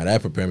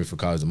prepared me for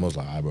college the most.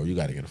 Like, all right, bro, you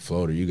got to get a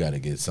floater. You got to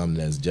get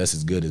something that's just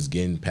as good as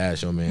getting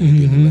past your man and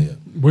getting the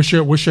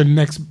layup. What's your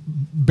next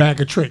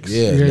bag of tricks?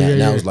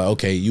 Now it's like,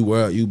 okay,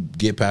 you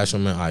get past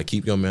your man. All right,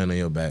 keep your man on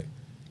your back.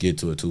 Get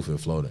to a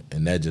 2-foot floater,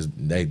 and that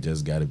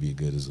just got to be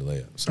good as a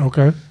layup. So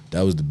okay,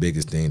 that was the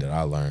biggest thing that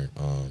I learned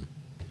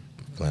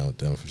playing with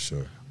them for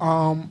sure.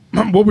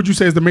 What would you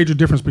say is the major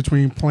difference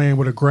between playing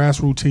with a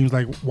grassroots teams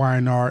like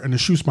Y&R and a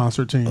shoe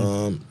sponsor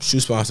team? Shoe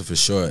sponsor for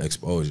sure,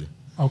 exposure.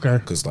 Okay,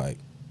 because like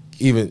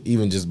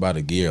even just by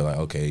the gear, like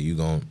okay, you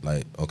gon'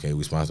 like okay,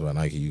 we sponsored by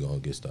Nike, you gonna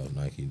get stuff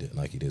Nike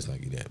this,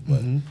 Nike that.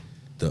 But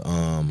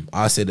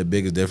I said the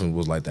biggest difference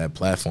was like that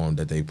platform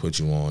that they put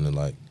you on, and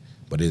like.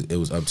 But it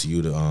was up to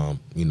you to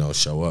you know,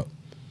 show up.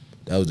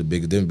 That was the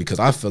biggest difference, because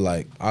I feel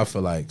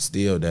like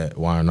still that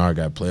Y&R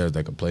got players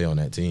that could play on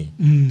that team.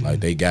 Like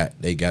they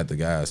got the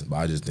guys, but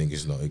I just think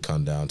it's, you know, it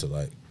comes down to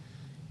like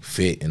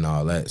fit and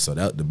all that. So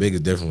that the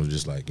biggest difference was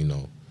just like, you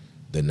know,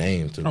 the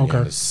name to be in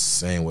the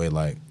same way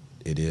like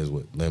it is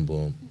with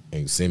Limbo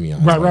and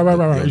Simeon. Right.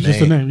 It's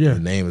just a name, yeah. The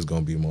name is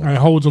going to be more. It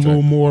holds a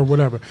little more,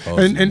 whatever.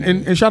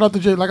 And shout out to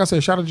Jay. Like I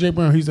said, shout out to Jay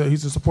Brown. He's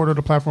a supporter of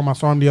the platform. I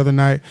saw him the other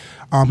night.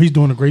 He's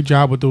doing a great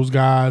job with those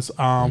guys,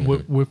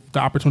 with the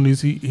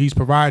opportunities he's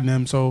providing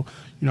them. So,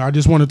 I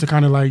just wanted to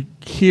kind of like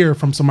hear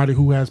from somebody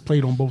who has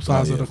played on both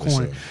sides of the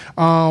coin.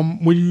 Sure.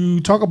 When you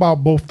talk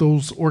about both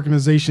those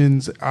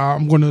organizations,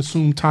 I'm going to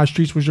assume Ty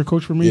Streets was your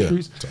coach for Main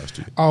Streets. Ty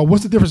Streets.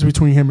 What's the difference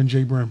between him and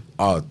Jay Brim?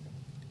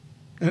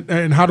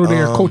 And how do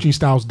their coaching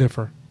styles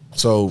differ?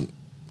 So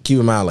keep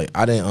in mind, like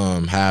I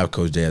didn't have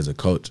Coach Jay as a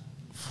coach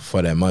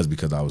for that much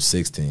because I was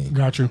 16.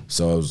 Got you.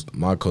 So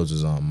my coach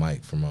was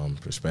Mike from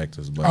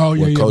Perspectives. But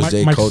Coach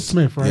Jay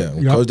Smith, right? Yeah,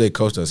 when Coach Jay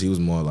coached us, he was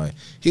more like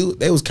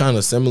they was kind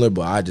of similar,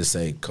 but I just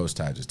say Coach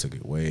Ty just took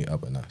it way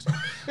up a notch.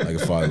 Like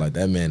as far as like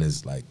that man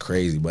is like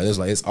crazy, but it's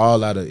like it's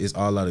all out of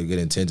good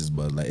intentions,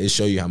 but like it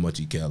show you how much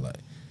he care. Like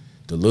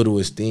the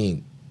littlest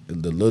thing,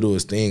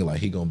 like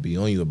he gonna be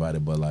on you about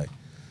it, but like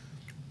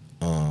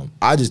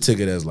I just took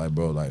it as like,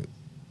 bro, like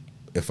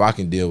if I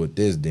can deal with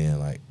this, then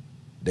like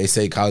they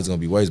say college is gonna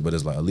be worse, but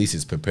it's like at least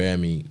it's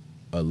preparing me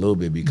a little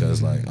bit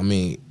because like I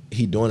mean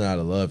he doing it out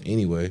of love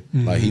anyway.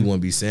 Like he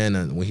wouldn't be saying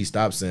that when he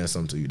stopped saying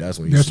something to you. That's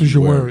when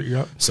you're worried.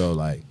 Yep. So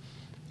like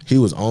he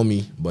was on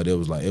me, but it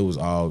was like it was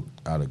all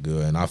out of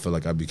good, and I feel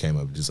like I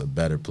became just a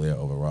better player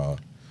overall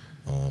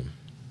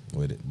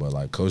with it. But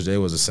like Coach Jay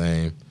was the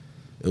same.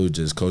 It was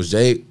just Coach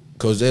Jay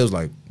was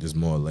like just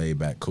more laid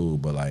back, cool,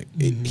 but like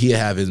he'd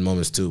have his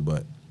moments too,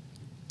 but.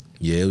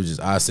 Yeah, it was just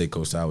I say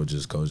Coach Ty was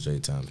just Coach J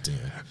times 10.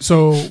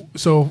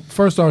 So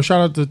first off, shout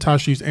out to Ty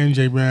Streets and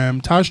Jay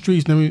Bram. Ty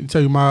Streets, let me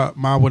tell you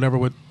my whatever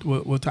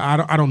with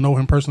Ty. I don't know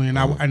him personally, and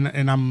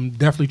I'm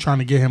definitely trying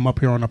to get him up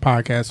here on the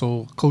podcast.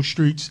 So Coach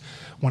Streets,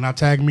 when I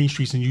tag Mean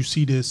Streets and you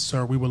see this,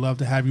 sir, we would love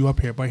to have you up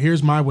here. But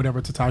here's my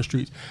whatever to Ty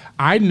Streets.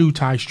 I knew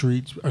Ty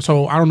Streets,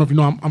 so I don't know if you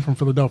know I'm from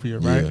Philadelphia,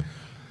 right? Yeah.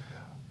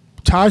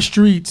 Ty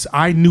Streets,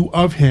 I knew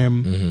of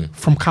him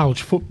from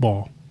college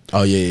football.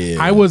 Oh yeah.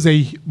 I was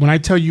when I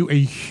tell you a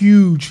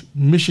huge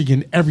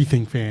Michigan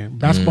everything fan,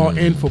 basketball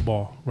and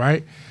football,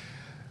 right?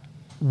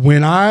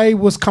 When I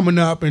was coming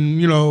up,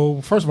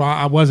 and first of all,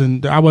 I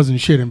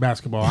wasn't shit in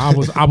basketball. I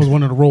was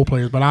one of the role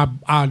players, but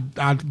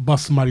I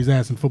bust somebody's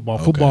ass in football.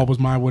 Okay. Football was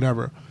my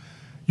whatever.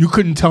 You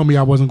couldn't tell me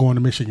I wasn't going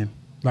to Michigan,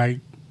 like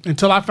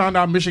until I found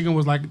out Michigan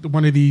was like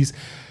one of these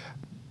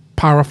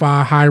Power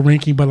 5 high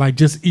ranking, but like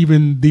just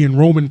even the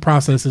enrollment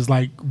process is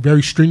like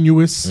very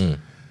strenuous.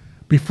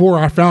 Before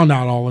I found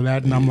out all of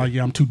that, and I'm like,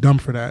 I'm too dumb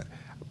for that.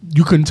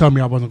 You couldn't tell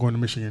me I wasn't going to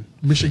Michigan.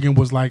 Michigan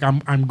was like,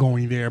 I'm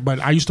going there. But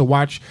I used to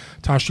watch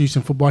Ty Streets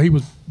in football. He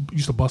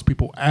used to bust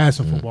people ass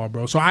in football,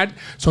 bro. So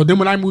then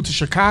when I moved to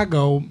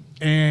Chicago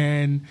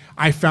and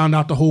I found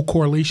out the whole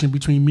correlation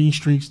between Mean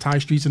Streets, Ty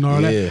Streets, and all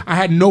that, I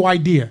had no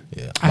idea.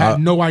 Yeah. I had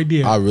no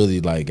idea. I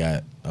really like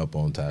got up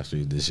on Ty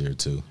Streets this year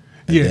too.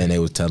 And then they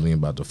was telling me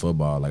about the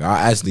football. Like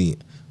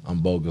I'm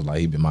bogus. Like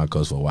he been my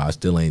coach for a while. I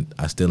still ain't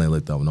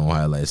looked up no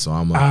highlights. So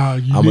I'm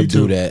gonna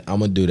do that. I'm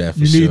gonna do that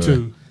for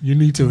sure. You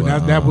need to.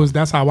 But,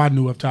 that's how I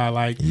knew of Ty.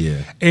 Like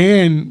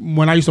And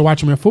when I used to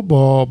watch him in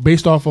football,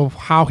 based off of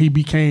how he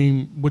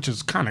became, which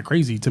is kind of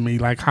crazy to me,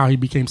 like how he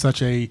became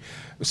such a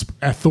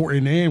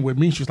Thornton and with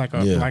me, she's like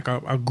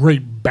a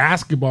great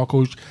basketball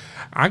coach.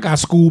 I got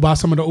schooled by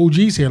some of the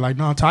OGs here. Like,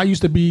 no, Ty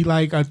used to be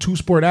like a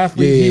 2-sport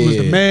athlete. He was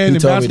the man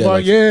in basketball.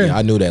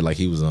 I knew that. Like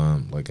he was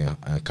like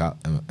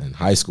in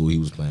high school, he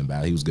was playing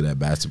basketball. He was good at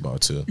basketball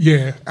too.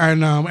 Yeah,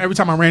 and every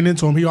time I ran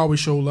into him, he always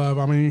showed love.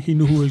 I mean, he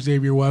knew who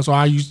Xavier was. So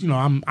I used,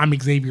 I'm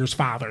Xavier's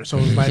father. So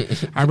it was like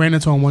I ran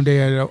into him one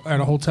day at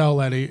a hotel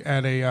at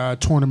a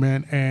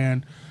tournament,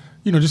 and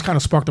just kind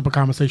of sparked up a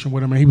conversation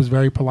with him. And he was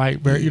very polite,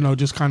 very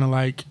just kind of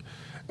like.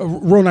 A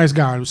real nice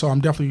guy, so I'm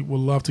definitely would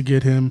love to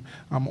get him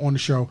on the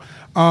show.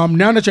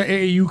 Now that your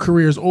AAU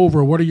career is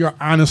over, what are your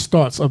honest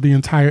thoughts of the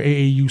entire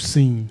AAU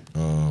scene?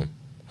 I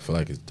feel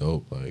like it's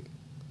dope. Like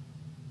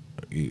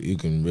you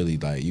can really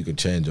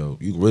change your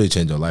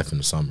life in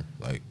the summer.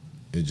 Like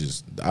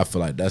I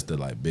feel like that's the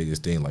like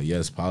biggest thing. Like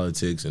yes,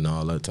 politics and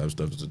all that type of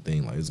stuff is a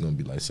thing. Like it's gonna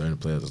be like certain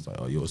players. It's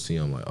like you'll see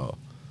them like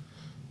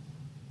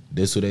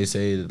this who they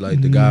say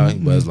like the guy,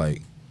 but it's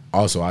like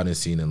also I didn't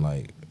see them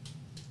like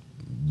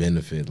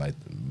benefit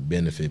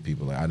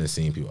people. Like I done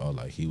seen people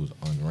like he was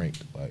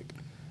unranked like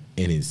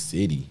in his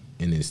city,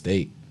 in his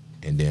state,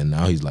 and then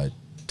now he's like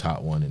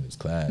top one in his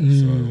class.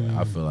 So like,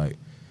 I feel like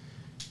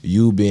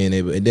you being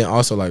able, and then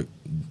also like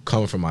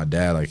coming from my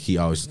dad, like he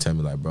always tell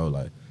me like, bro,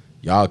 like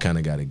y'all kind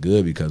of got it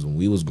good because when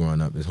we was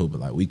growing up in Hooper,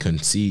 like we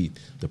couldn't see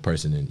the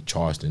person in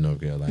Charleston,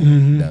 North Carolina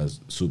that was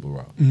super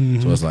raw.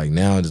 So it's like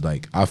now it's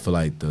like I feel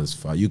like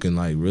you can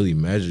like really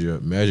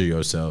measure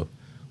yourself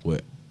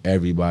with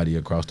everybody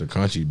across the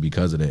country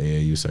because of the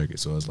AAU circuit.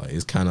 So it's like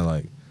it's kind of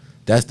like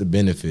that's the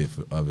benefit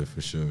of it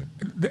for sure.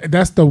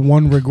 That's the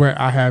one regret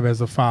I have as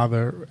a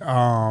father.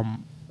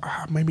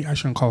 Maybe I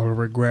shouldn't call it a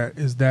regret.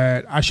 Is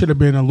that I should have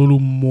been a little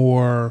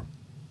more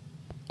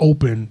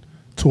open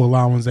to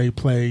allowing Zay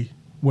play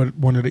with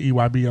one of the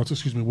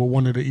EYBL, with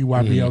one of the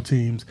EYBL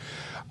teams.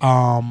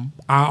 I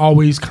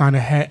always kind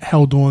of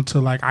held on to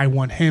like I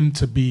want him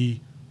to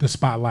be the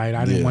spotlight.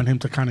 I didn't want him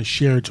to kind of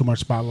share too much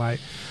spotlight.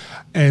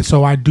 And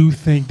so I do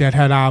think that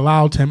had I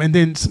allowed him, and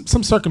then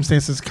some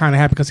circumstances kind of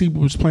happened because he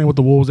was playing with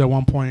the Wolves at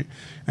one point,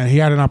 and he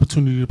had an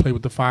opportunity to play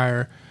with the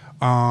Fire.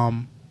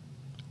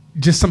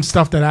 Just some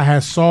stuff that I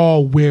had saw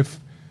with,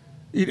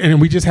 and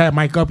we just had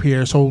Mike up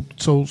here, so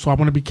I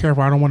want to be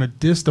careful. I don't want to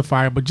diss the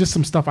Fire, but just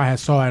some stuff I had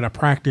saw at a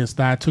practice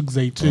that I took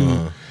Zay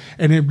to,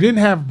 and it didn't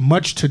have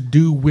much to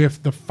do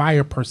with the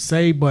Fire per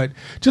se, but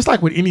just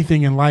like with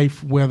anything in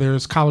life, whether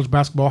it's college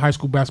basketball, high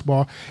school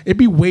basketball, it'd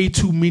be way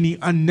too many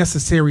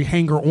unnecessary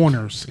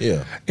hanger-oners.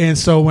 Yeah. And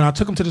so when I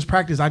took him to this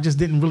practice, I just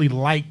didn't really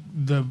like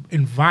the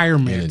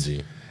environment.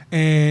 Energy.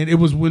 And it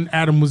was when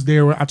Adam was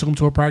there. I took him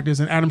to a practice,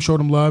 and Adam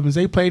showed him love. And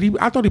Zay played.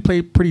 I thought he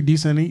played pretty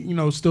decent. He,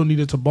 still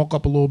needed to bulk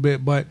up a little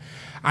bit, but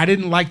I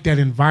didn't like that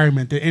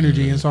environment, the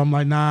energy. And so I'm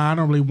like, nah, I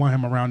don't really want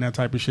him around that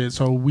type of shit.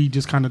 So we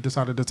just kind of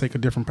decided to take a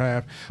different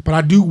path. But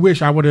I do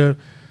wish I would have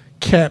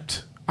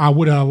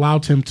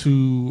allowed him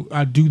to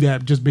do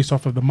that just based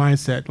off of the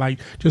mindset, like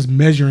just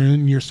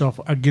measuring yourself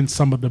against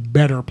some of the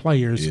better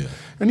players. Yeah.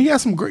 And he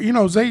has some great,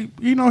 Zay,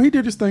 he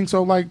did his thing.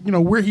 So like,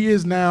 where he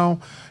is now,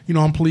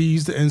 I'm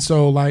pleased. And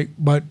so like,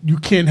 but you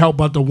can't help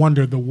but to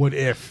wonder the what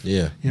if.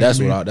 Yeah. That's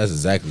that's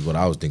exactly what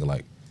I was thinking.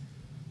 Like,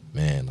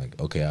 man,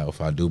 like, okay, if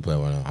I do play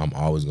right now, I'm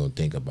always going to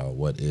think about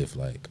what if,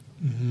 like,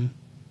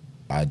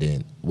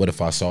 what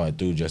if I saw it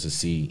through just to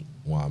see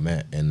where I'm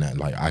at? And that,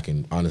 like, I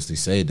can honestly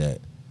say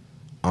that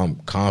I'm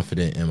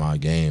confident in my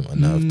game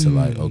enough to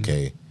like,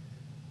 okay,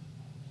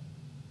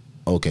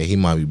 he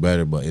might be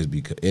better, but it's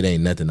because it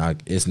ain't nothing.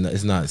 It's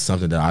not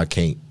something that I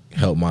can't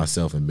help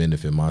myself and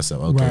benefit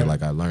myself. Okay, right.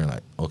 Like I learned,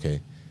 like,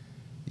 okay,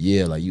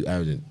 yeah, like you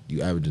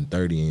averaging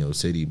 30 in your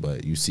city,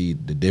 but you see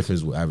the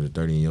difference with averaging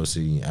 30 in your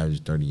city and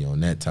averaging 30 on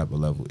that type of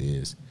level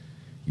is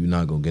you're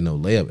not gonna get no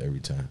layup every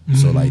time.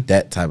 So like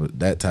that type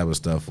of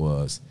stuff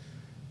was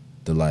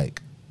the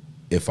like.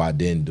 If I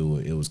didn't do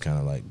it, it was kind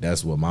of like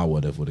that's what my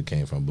what if would have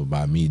came from. But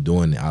by me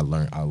doing it, I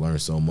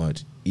learned so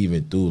much,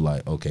 even through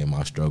like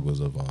my struggles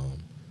of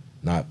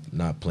not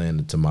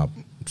playing to my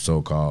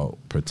so-called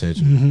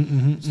potential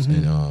in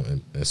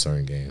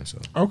certain games. So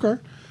okay,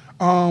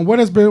 what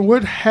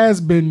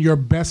has been your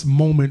best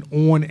moment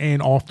on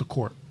and off the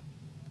court?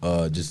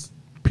 Just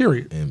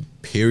period. And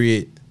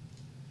period.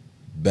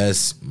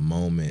 Best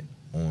moment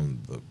on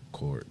the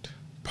court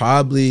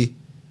probably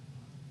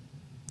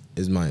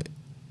is my.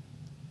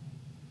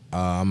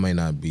 I may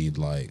not be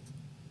like,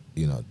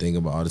 thinking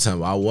about all the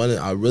time. But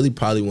I really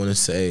probably want to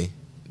say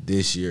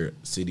this year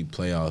city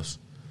playoffs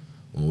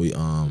when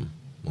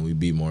we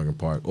beat Morgan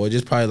Park, or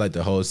just probably like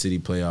the whole city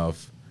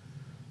playoff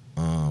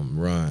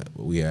run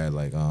we had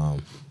like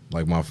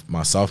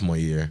my sophomore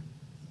year.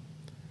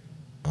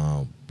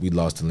 We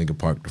lost to Lincoln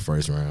Park the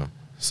first round.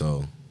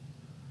 So,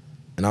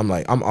 and I'm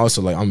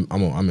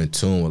in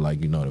tune with like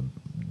the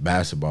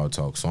basketball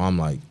talk, so I'm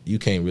like, you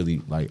can't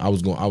really like. I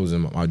was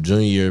in my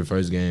junior year,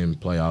 first game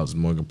playoffs,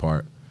 Morgan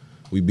Park.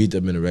 We beat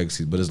them in the regular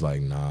season, but it's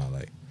like nah,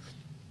 like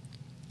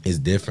it's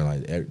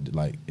different.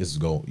 Like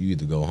you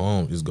either go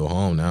home, just go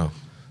home now.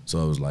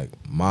 So it was like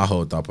my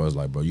whole thought was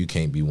like, bro, you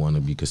can't want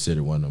to be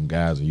considered one of them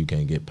guys, or you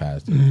can't get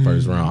past the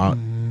first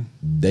round.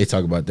 They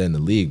talk about that in the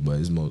league, but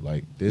it's more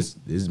like this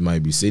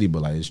might be city,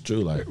 but like it's true,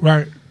 like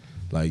right.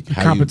 Like the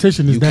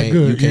competition is that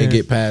good. You can't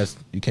get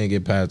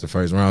past the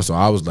first round. So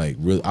I was like,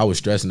 I was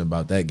stressing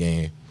about that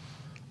game,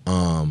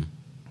 a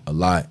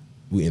lot.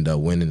 We ended up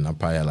winning. I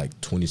probably had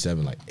like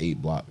 27, like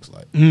 8 blocks.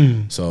 Like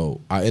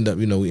so, I end up,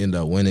 we end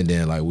up winning.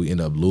 Then like we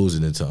end up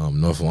losing it to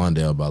North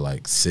Lawndale by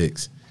like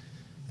 6,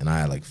 and I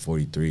had like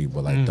 43.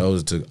 But like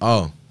those two,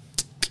 I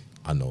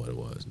know what it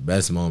was.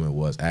 Best moment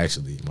was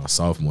actually my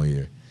sophomore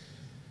year.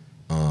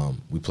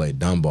 We played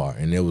Dunbar,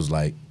 and it was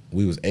like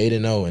we was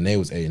 8-0, and they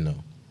was 8-0.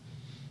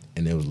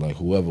 And it was like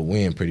whoever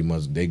win, pretty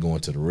much they going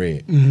to the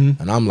red.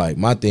 And I'm like,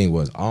 my thing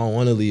was I don't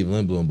want to leave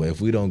Lindblom, but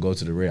if we don't go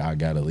to the red, I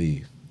gotta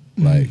leave.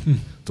 Like, so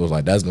it was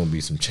like that's gonna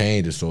be some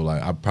changes. So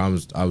like I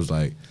promised, I was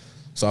like,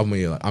 sophomore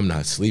year, like, I'm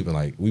not sleeping.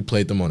 Like we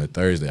played them on a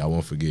Thursday, I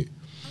won't forget.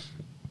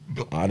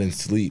 I didn't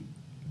sleep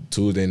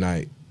Tuesday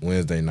night,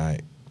 Wednesday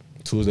night,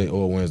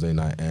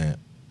 and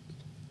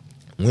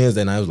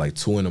Wednesday night it was like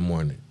 2 in the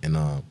morning, and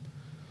I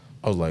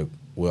was like,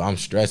 well, I'm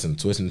stressing,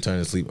 twisting and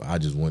turning to sleep. I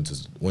just went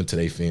to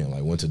their film,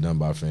 like went to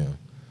Dunbar film.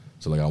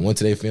 So like I went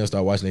to their film,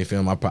 started watching their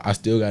film. I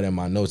still got in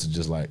my notes of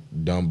just like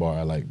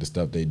Dunbar, like the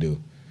stuff they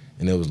do,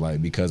 and it was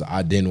like because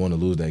I didn't want to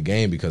lose that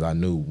game because I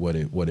knew what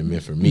it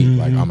meant for me.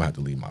 Like I'm gonna have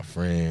to leave my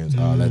friends,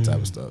 all that type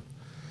of stuff.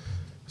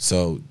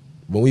 So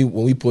when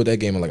we pulled that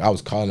game, like I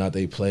was calling out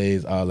their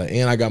plays, and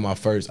I got my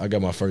first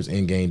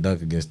in game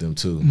dunk against them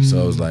too.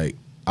 So it was like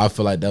I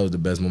feel like that was the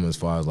best moment as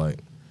far as like,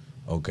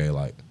 okay,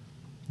 like.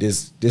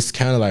 This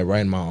kind of like right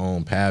in my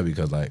own path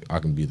because like I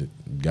can be the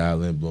guy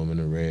Lindblom in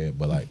the red,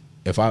 but like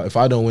if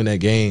I don't win that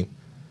game,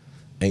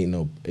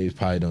 it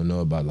probably don't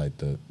know about like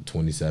the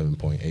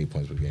 27.8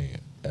 points per game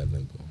at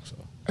Lindblom.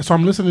 So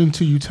I'm listening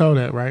to you tell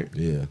that, right?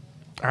 Yeah.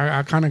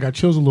 I kind of got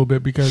chills a little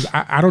bit because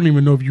I don't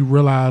even know if you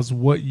realize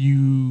what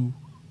you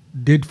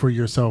did for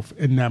yourself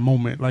in that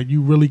moment. Like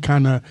you really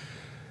kind of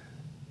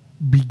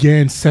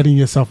began setting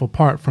yourself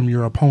apart from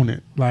your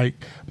opponent.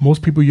 Like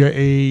most people your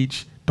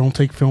age don't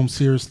take film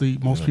seriously.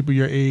 Most people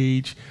your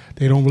age,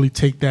 they don't really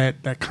take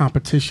that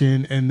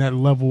competition and that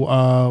level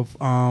of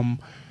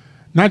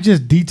not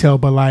just detail,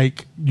 but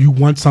like you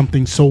want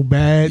something so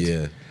bad.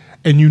 Yeah.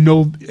 And you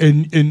know,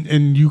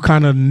 and you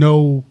kind of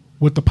know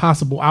what the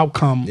possible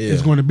outcome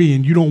is going to be,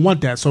 and you don't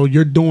want that. So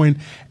you're doing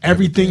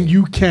everything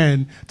you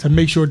can to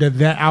make sure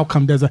that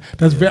outcome does.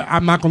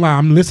 I'm not gonna lie.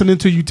 I'm listening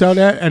to you tell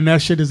that, and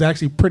that shit is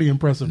actually pretty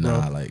impressive, bro.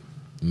 Nah, like,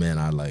 man,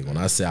 I like when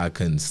I say I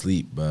couldn't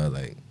sleep, but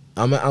like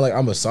I'm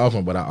a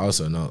sophomore, but I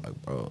also know,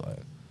 like, bro, like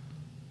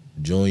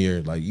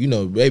junior, like, you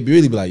know, they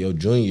really be like, yo,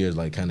 junior year is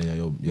like kind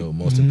of your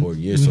most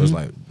important year. So it's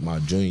like my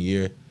junior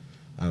year,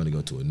 I'm gonna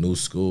go to a new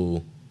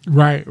school.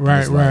 Right.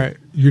 Like,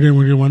 You didn't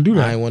want to do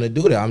that. I didn't want to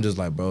do that. I'm just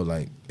like, bro,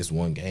 like, it's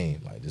one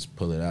game. Like, just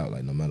pull it out.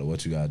 Like, no matter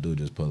what you gotta do,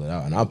 just pull it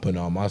out. And I'm putting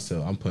all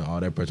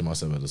that pressure on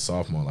myself as a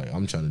sophomore. Like,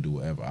 I'm trying to do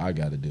whatever I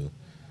gotta do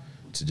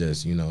to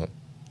just, you know.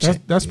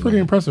 That's pretty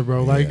impressive,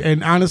 bro. Like,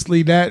 and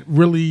honestly, that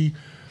really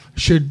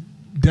should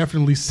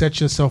definitely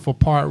set yourself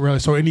apart, really.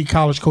 So any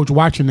college coach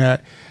watching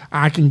that,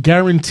 I can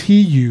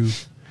guarantee you,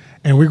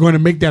 and we're going to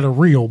make that a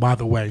reel, by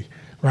the way,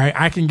 right?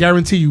 I can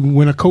guarantee you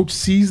when a coach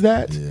sees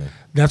that,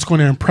 that's going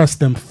to impress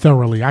them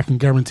thoroughly. I can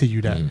guarantee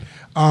you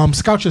that.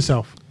 Scout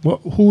yourself.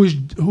 Who is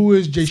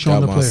Je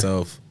Shawn the player?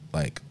 Myself,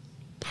 like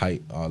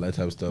height, all that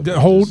type of stuff. The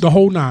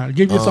whole nine.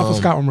 Give yourself a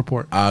scouting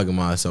report. I'll give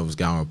myself a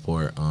scouting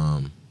report.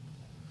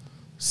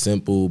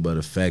 Simple but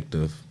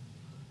effective.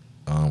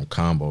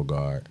 Combo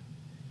guard.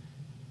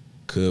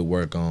 Could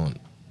work on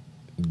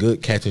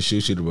good catch and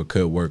shoot shooter, but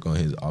could work on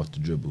his off the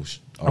dribble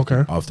shot,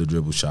 off the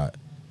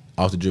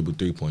dribble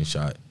 3-point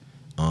shot.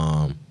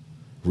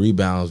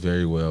 Rebounds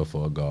very well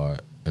for a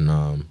guard,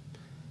 and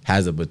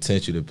has the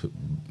potential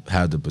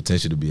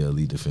to be an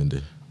elite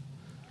defender.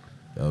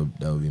 That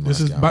would be my.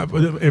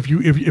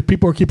 If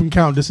people are keeping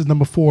count, this is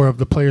number 4 of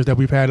the players that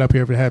we've had up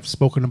here that have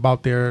spoken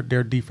about their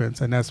defense,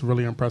 and that's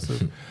really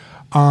impressive.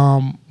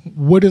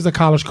 What is a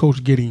college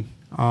coach getting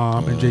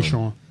in Je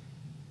Shawn?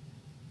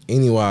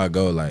 Anywhere I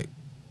go, like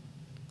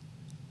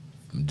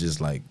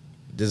just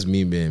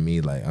me being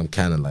me, like I'm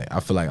kind of like, I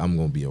feel like I'm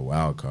gonna be a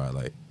wild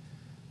card,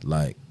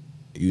 like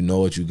you know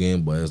what you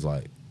getting, but it's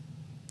like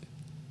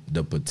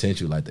the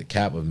potential, like the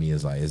cap of me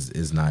is like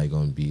it's not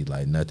gonna be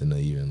like nothing to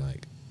even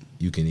like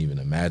you can even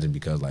imagine,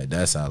 because like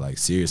that's how like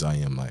serious I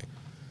am, like.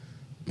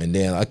 And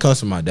then it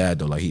comes from my dad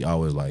though, like he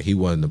always like, he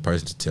wasn't the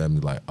person to tell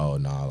me like, oh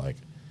nah, like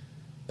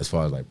as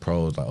far as like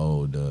pros, like,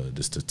 oh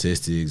the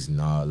statistics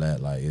and all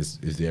that, like it's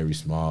very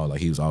small.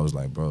 Like he was always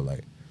like, bro,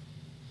 like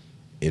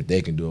if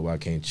they can do it, why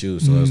can't you?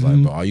 So it's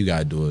like, bro, all you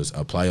gotta do is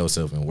apply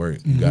yourself and work.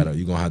 You're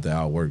gonna have to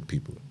outwork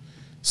people.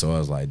 So I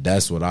was like,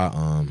 that's what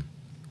I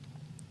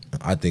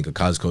think a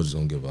college coach is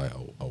gonna give like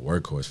a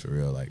workhorse for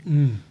real. Like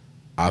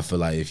I feel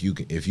like if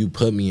you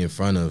put me in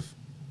front of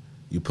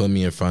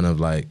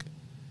like,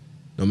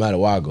 no matter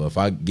where I go, if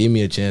I give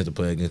me a chance to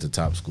play against the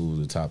top schools,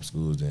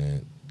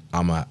 then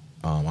I'm gonna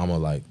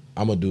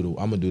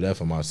do that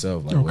for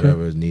myself, like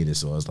whatever is needed.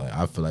 So it's like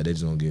I feel like they're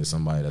just gonna get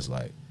somebody that's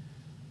like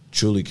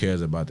truly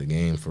cares about the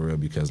game for real,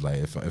 because like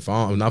if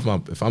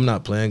I'm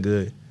not playing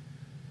good,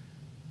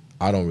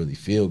 I don't really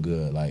feel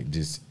good, like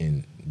just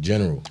in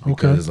general.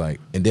 Because it's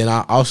like, and then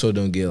I also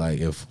don't get like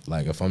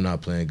if I'm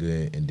not playing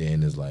good, and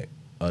then there's like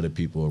other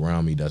people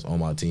around me that's on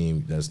my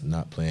team that's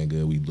not playing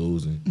good, we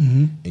losing,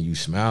 and you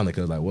smiling,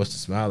 because like what's the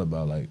smile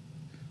about? Like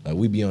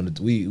we be on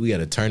we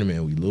at a tournament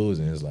and we lose,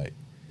 and it's like,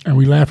 and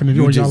we laughing at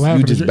y'all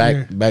laughing. You just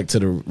back to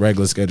the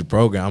regular schedule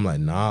program. I'm like,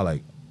 nah,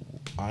 like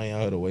I ain't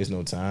out here to waste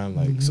no time.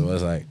 Like so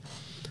it's like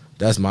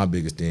that's my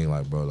biggest thing.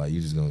 Like, bro, like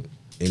you just gonna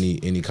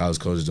any college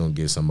coaches don't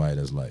get somebody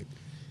that's like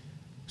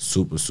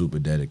super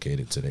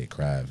dedicated to their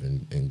craft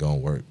and gonna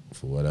work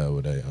for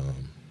whatever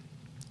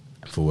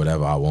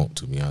I want,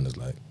 to be honest.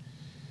 Like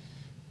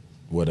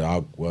whether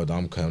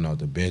I'm coming out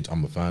the bench,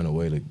 I'm gonna find a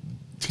way to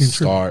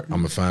start.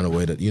 I'm gonna find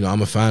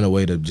a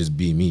way to just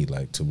be me.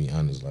 Like, to be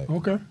honest, like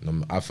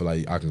I feel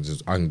like I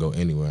can go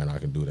anywhere and I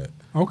can do that.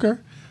 Okay,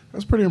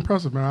 that's pretty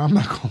impressive, man. I'm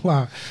not gonna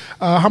lie.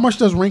 How much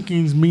does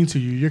rankings mean to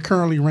you? You're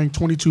currently ranked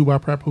 22 by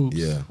Prep Hoops.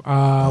 Yeah.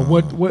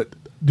 What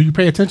do you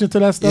pay attention to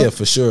that stuff? Yeah,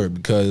 for sure.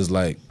 Because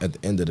like at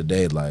the end of the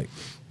day, like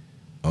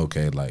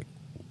like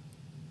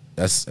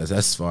that's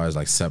as far as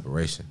like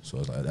separation. So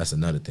it's like that's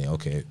another thing.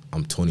 Okay,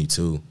 I'm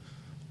 22.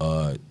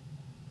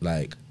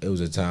 Like it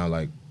was a time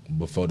like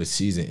before the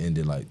season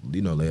ended, like,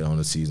 you know, later on in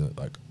the season,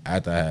 like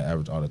after I had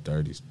averaged all the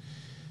 30s,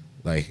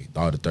 like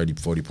all the 30,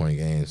 40-point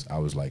games, I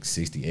was like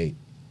 68.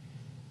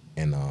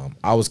 And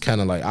I was kind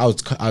of like, I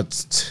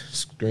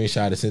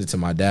screenshot it, sent it to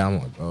my dad. I'm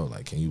like, bro,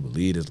 like, can you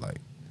believe this? Like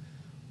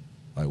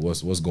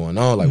what's going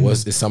on? Like,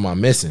 it's something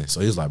I'm missing? So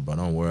he's like, bro,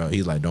 don't worry.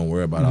 He's like, don't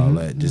worry about all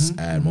that. Just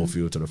add more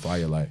fuel to the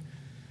fire. Like,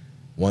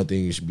 one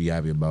thing you should be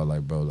happy about,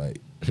 like, bro, like,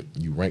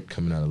 you ranked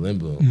coming out of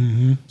limbo.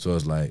 So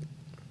it's like,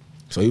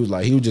 So he was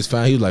like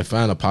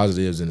find the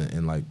positives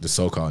and like the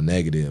so-called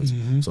negatives.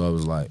 So it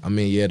was like, I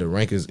mean, yeah, the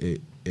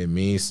rankings it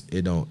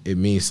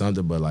means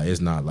something, but like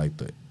it's not like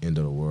the end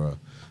of the world.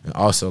 And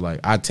also like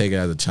I take it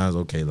as a challenge.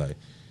 Okay, like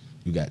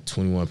you got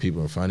 21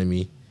 people in front of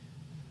me.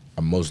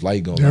 I'm most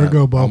likely gonna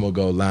I'm gonna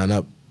go line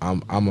up.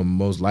 I'm gonna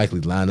most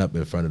likely line up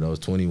in front of those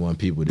 21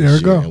 people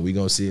this year, and we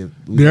gonna see if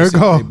they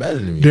better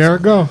than me. There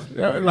it go.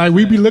 Like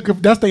we be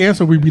looking. That's the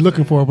answer we be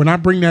looking for. When I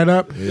bring that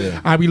up,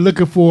 I be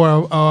looking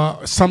for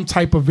some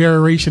type of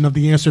variation of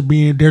the answer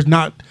being there's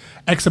not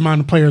X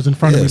amount of players in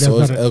front of me.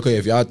 So okay,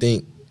 if y'all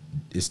think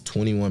it's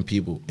 21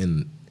 people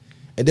and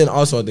then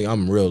also I think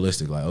I'm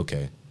realistic. Like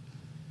okay,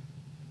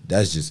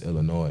 that's just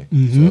Illinois.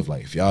 So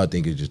if y'all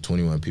think it's just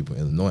 21 people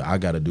in Illinois, I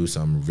got to do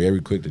something very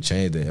quick to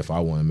change that if I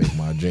want to make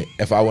my dream.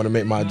 If I want to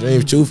make my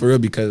dreams true for real,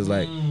 because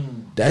like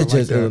that's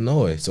just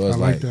Illinois. So it's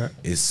like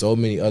it's so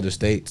many other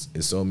states,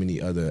 it's so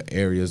many other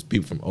areas,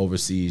 people from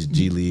overseas,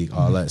 G League,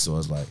 all that. So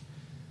it's like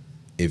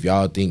if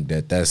y'all think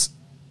that's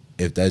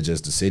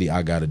just the city,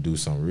 I got to do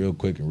something real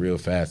quick and real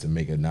fast and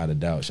make it not a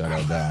doubt. Shout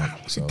out down.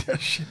 So that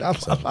shit.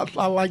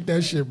 I like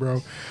that shit,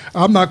 bro.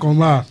 I'm not gonna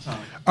lie.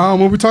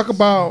 When we talk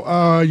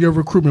about your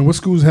recruitment, what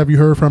schools have you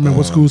heard from and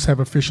what schools have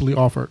officially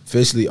offered?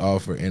 Officially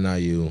offered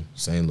NIU,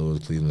 St. Louis,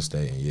 Cleveland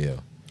State, and Yale.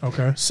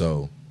 Okay.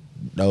 So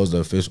that was the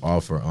official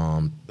offer.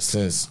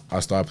 Since I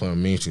started playing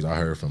Mean Streets, I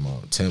heard from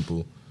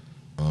Temple.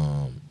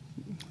 I'm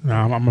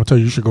gonna tell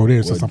you should go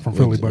there since I'm from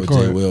Philly. But go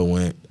ahead. Will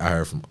went. I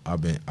heard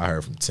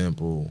from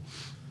Temple.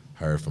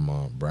 Heard from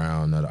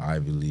Brown, another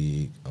Ivy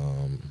League,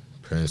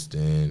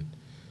 Princeton.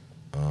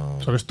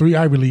 So there's 3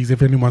 Ivy Leagues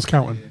if anyone's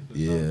counting.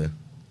 Yeah.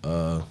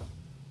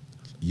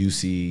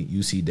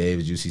 UC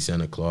Davis, UC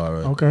Santa Clara.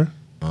 Okay.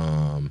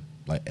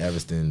 Like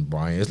Evanston,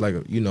 Bryant. It's like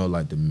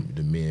like the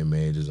mid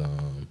majors.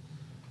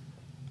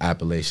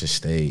 Appalachian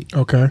State.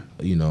 Okay.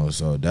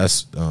 So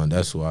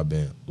that's who I've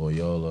been.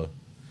 Loyola.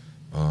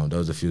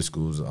 Those are a few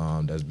schools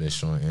that's been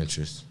showing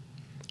interest.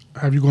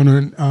 Have you gone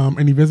to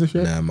any visits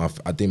yet? Nah,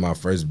 I think my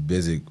first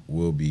visit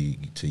will be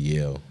to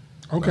Yale.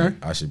 Okay.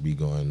 Like, I should be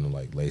going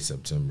like late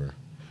September.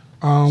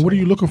 What are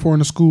you looking for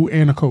in a school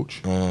and a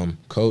coach?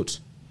 Coach,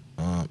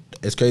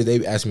 it's crazy.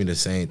 They ask me the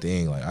same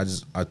thing. Like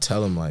I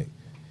tell them like,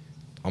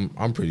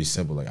 I'm pretty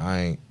simple. Like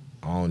I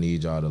don't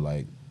need y'all to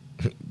like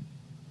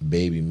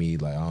baby me.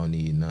 Like I don't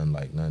need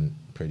nothing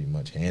pretty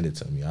much handed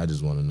to me. I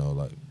just want to know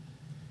like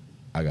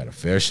I got a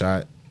fair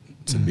shot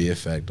to be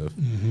effective,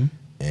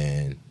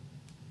 and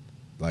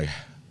like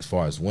as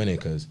far as winning,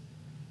 because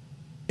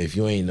if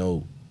you ain't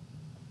no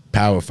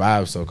Power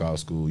 5 so-called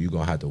school, you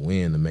gonna have to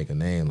win to make a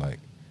name. Like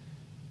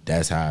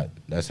that's how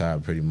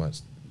pretty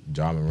much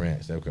Ja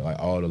Morant, Steph Curry, like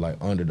all the like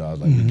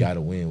underdogs, like we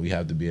gotta win. We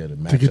have to be able to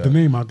match up. To get the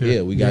name out there.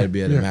 Yeah, we gotta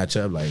be able to match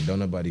up. Like don't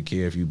nobody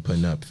care if you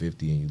putting up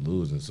 50 and you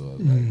losing. So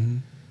like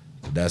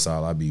that's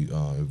all I be.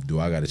 Do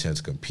I got a chance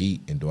to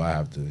compete, and do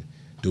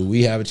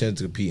we have a chance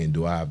to compete, and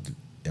do I have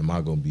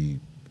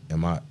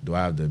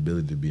the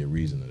ability to be a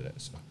reason of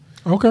that? So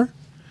okay.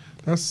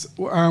 That's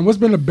what's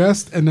been the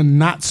best and the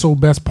not so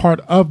best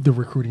part of the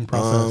recruiting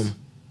process.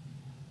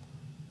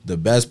 The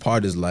best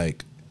part is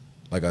like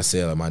I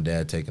said, like my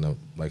dad taking up,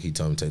 like he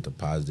told me to take the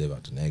positive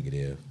out the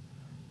negative.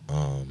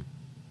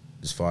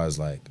 As far as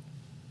like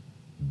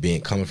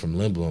coming from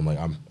Lindblom, like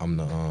I'm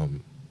the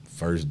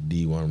first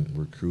D1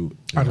 recruit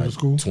out of like the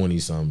school,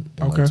 20-something,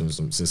 okay,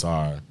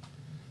 like,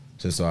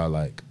 since our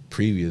like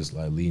previous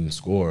like leading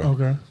scorer.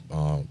 Okay.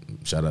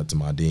 Shout out to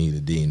my dean, the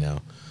dean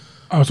now.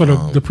 Oh, so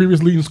the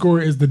previous leading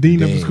scorer is the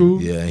dean of the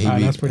school? Yeah,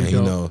 that's pretty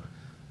dope.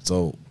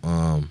 So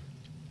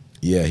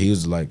yeah, he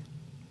was like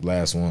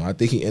last one. I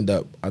think he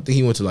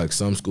went to like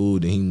some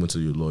school, then he went to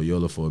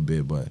Loyola for a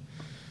bit, but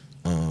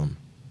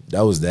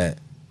that was that.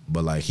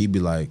 But like he'd be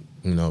like,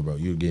 bro,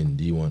 you're getting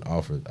D1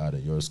 offers out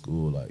of your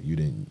school. Like you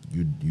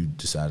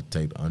decided to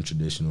take the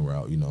untraditional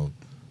route,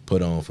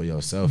 put on for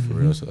yourself for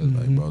real. So it's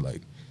like, bro,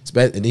 like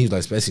and then he's like,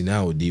 especially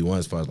now with D1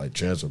 as far as like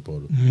transfer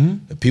portal.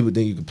 If people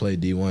think you can play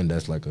D1,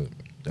 that's like a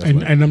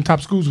and them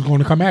top schools are going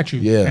to come at you.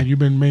 Yeah. And you've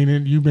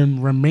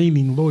been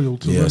remaining loyal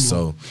to them. Yeah,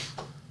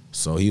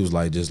 so he was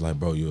like, just like,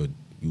 bro, you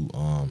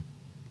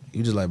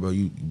just like, bro,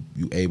 you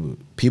able,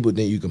 people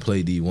think you can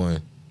play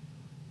D1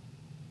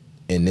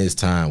 in this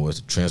time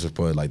was transfer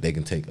portal, like they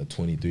can take a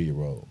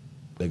 23-year-old.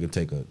 They could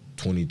take a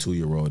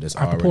 22-year-old that's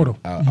out already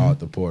out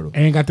the portal.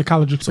 And got the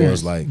college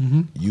experience. So it's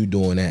like you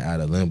doing that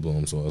out of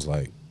Lindblom. So it's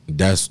like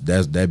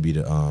that'd be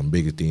the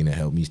biggest thing that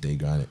helped me stay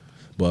grounded.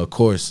 But of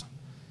course,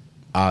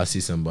 I'll see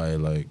somebody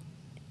like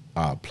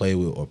I play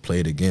with or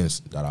played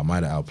against that I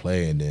might have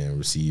outplayed and then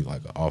receive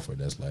like an offer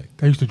that's like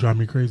that used to drive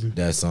me crazy.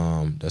 That's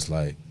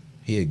like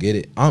he'll get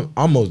it.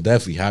 I'm most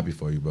definitely happy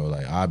for you, bro.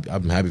 Like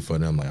I'm happy for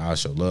them. Like I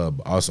show love,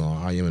 but also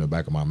I am in the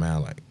back of my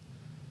mind like,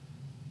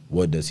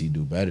 what does he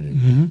do better than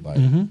me?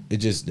 Like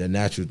it's just the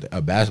natural.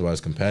 Basketball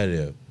is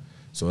competitive,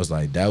 so it's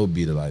like that would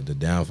be the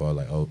downfall.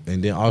 Like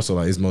and then also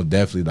like it's most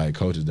definitely like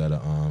coaches that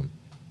are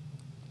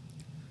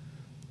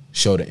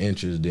show the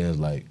interest, then it's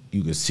like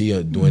you can see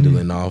it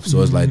dwindling off.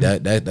 So it's like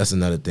that's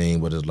another thing,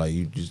 but it's like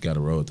you just gotta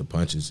roll with the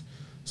punches.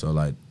 So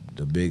like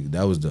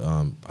that was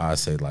the I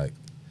say like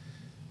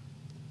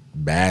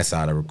bad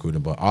side of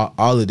recruiting, but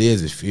all it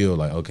is feel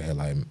like, okay,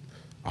 like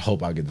I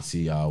hope I get to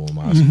see y'all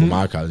when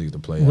my college get to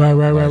play. Right.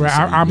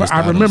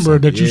 I remember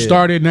that you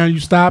started, now you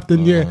stopped,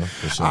 and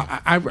for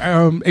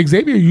sure.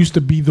 Xavier used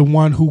to be the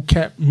one who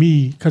kept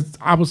me, because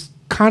I was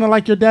kind of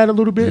like your dad a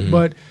little bit,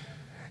 but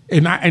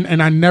and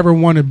I never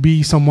want to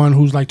be someone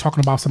who's like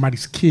talking about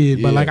somebody's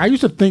kid, but like I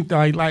used to think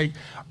that like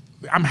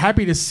I'm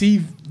happy to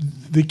see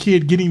the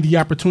kid getting the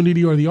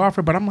opportunity or the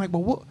offer, but I'm like,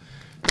 well, what?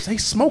 Zay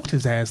smoked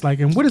his ass, like,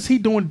 and what is he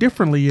doing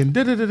differently? And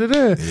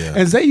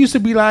And Zay used to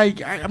be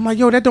like, I'm like,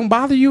 yo, that don't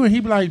bother you? And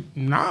he'd be like,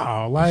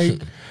 nah,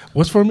 like,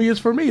 what's for me is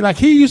for me. Like,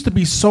 he used to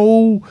be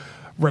so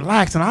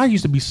relaxed, and I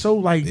used to be so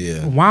like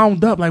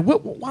wound up. Like,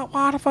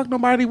 why the fuck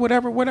nobody,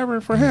 whatever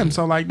for him?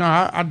 So like, no,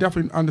 I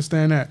definitely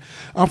understand that.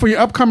 For your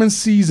upcoming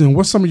season,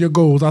 what's some of your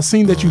goals? I've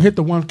seen that you hit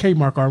the 1K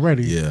mark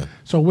already. Yeah.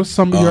 So what's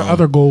some of your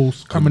other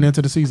goals coming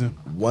into the season?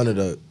 One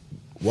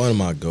of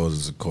my goals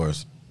is, of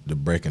course, the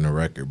breaking the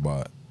record,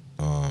 but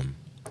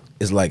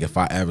it's like if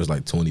I average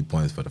like 20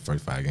 points for the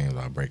first 5 games,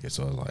 I'll break it.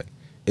 So it's like,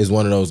 it's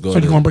one of those goals. So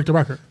you're gonna break the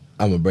record?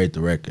 I'm gonna break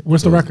the record.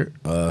 What's the record?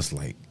 It's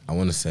like, I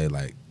want to say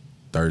like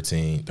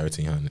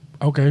 1,300.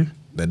 Okay.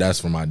 That's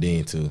for my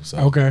dean too. So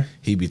okay,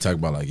 he be talking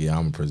about like, yeah,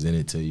 I'm gonna present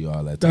it to you,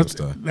 all that type of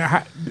stuff.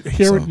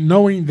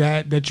 Knowing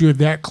that you're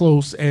that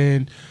close,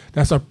 and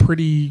that's a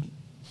pretty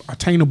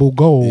attainable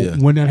goal. Yeah.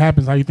 When that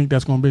happens, how you think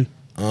that's gonna be?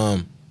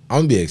 I'm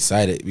gonna be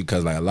excited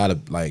because like a lot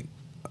of like,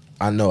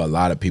 I know a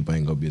lot of people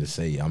ain't gonna be able to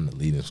say, yeah, I'm the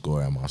leading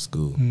scorer at my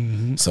school.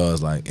 So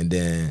it's like, and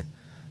then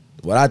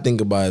what I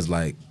think about is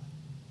like,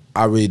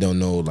 I really don't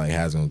know like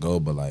how it's gonna go,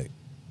 but like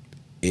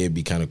it'd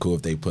be kind of cool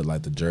if they put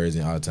like the jersey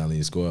and all-time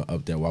leading scorer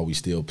up there while we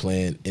still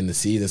playing in the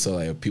season, so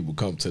like if people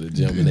come to the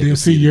gym and they can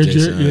see your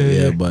jersey.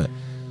 Yeah, but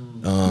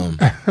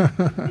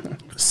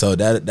so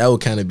that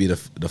would kind of be the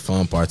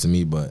fun part to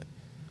me, but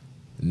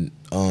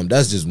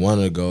that's just one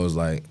of the goals.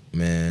 Like,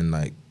 man,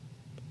 like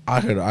I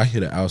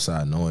hear the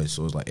outside noise,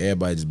 so it's like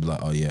everybody just be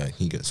like, oh yeah,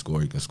 he can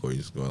score, he can score, he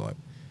can score. Like,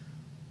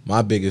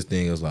 my biggest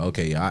thing is like,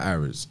 okay, yeah, I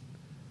averaged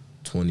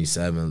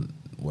 27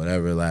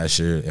 whatever last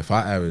year. If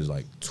I average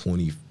like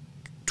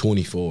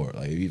 24,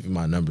 like even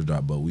my numbers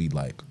drop, but we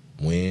like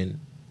win,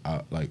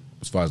 like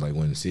as far as like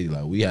winning the city,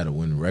 like we had a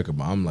winning record,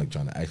 but I'm like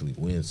trying to actually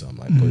win something,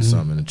 like put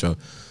something in the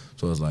trophy.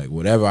 So it's like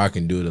whatever I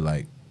can do to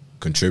like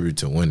contribute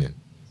to winning.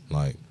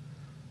 Like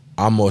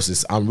I'm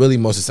really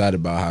most excited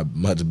about how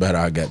much better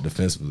I got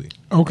defensively.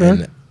 Okay.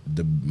 And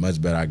the much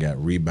better I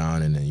got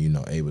rebounding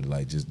and able to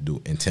like just do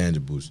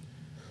intangibles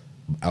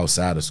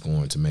outside of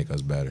scoring to make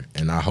us better.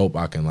 And I hope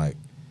I can like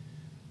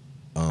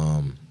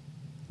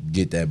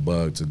get that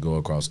bug to go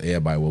across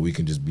everybody where we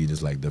can just be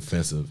this like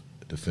defensive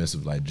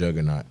like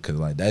juggernaut, because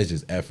like that's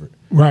just effort.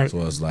 Right.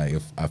 So it's like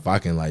if I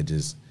can like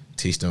just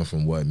teach them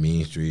from what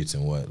mean streets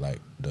and what like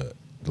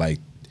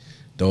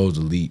those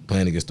elite,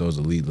 playing against those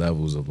elite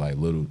levels of like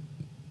little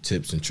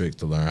tips and tricks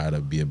to learn how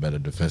to be a better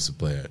defensive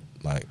player.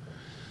 Like,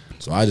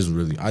 so I just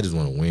want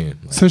to win.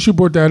 Like, since you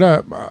brought that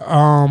up,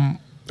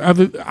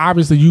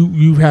 obviously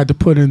you've had to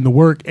put in the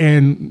work,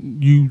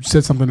 and you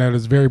said something that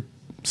is very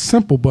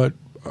simple, but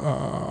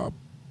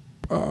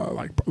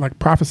like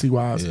prophecy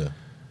wise,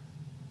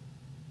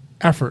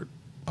 effort.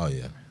 Oh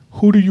yeah.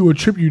 Who do you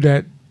attribute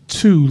that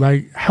to?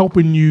 Like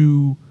helping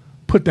you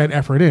put that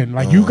effort in.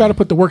 Like you got to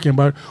put the work in,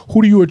 but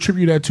who do you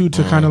attribute that to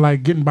kind of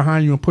like getting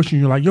behind you and pushing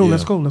you? Like, yo,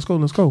 let's go.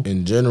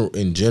 In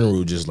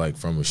general, just like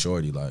from a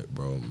shorty, like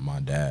bro, my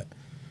dad,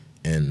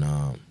 and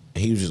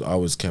he was just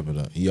always kept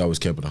it. He always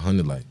kept it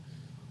 100. Like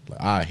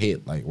I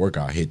hit like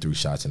workout, hit 3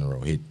 shots in a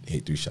row, hit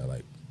 3 shots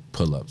like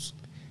pull ups.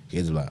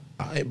 He's like,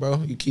 all right,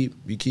 bro, you keep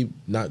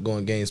not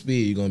going game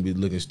speed, you're gonna be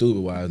looking stupid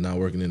while it's not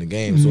working in the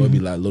game. So it'd be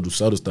like little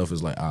subtle stuff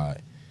is like, all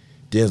right.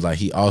 Then it's like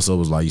he also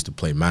was like used to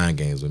play mind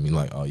games with me,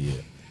 like, oh yeah.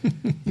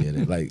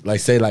 Yeah, like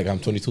say like I'm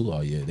 22.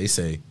 Oh yeah, they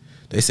say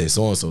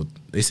so and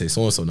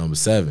so number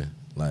 7.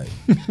 Like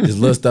just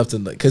little stuff to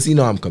like, cause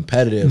I'm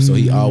competitive, so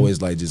he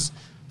always like just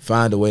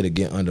find a way to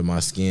get under my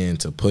skin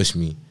to push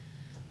me.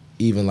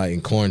 Even like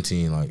in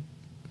quarantine, like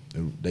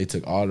they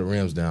took all the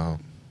rims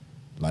down.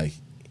 Like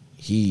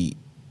he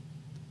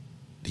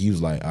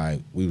was like, all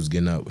right, we was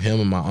getting up. Him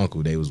and my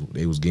uncle, they was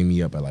getting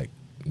me up at like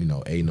 8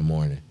 in the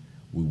morning.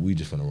 We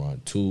just finna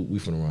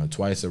run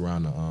twice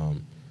around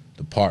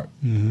the park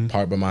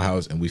by my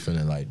house, and we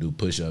finna like do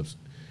push-ups,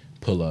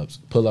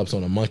 pull-ups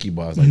on the monkey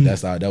bars. Like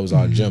that was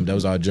our gym. That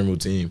was our gym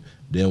routine.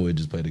 Then we'd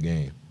just play the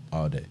game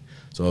all day.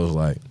 So it was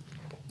like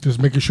just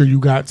making sure you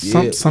got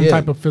some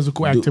type of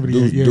physical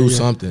activity. Do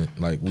something.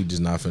 Like we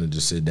just not finna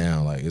just sit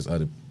down. Like it's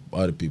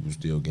other people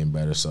still getting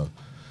better. So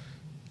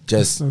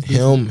just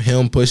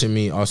him pushing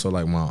me. Also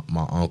like my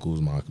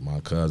uncles, my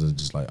cousins,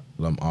 just like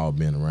them all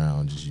being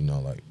around. Just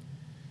like,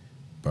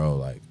 bro,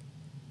 like,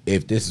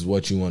 if this is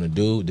what you want to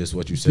do, this is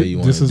what you say you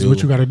want to do. This is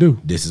what you got to do.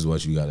 This is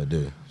what you got to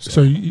do.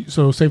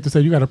 So safe to say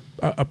you got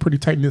a pretty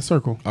tight-knit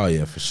circle. Oh,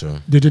 yeah, for sure.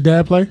 Did your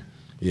dad play?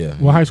 Yeah.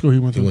 What high school he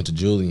went to? He went to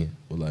Julian.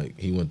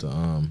 He went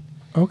to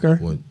okay.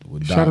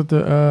 With shout out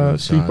to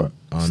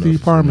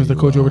Steve Parman's the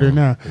coach over there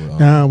now.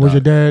 Was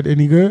your dad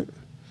any good?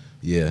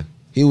 Yeah.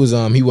 He was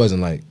he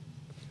wasn't like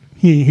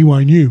He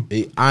wasn't you.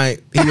 He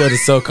wasn't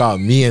so-called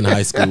me in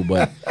high school,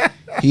 but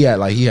he had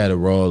a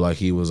role like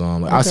he was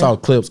on. Like, I saw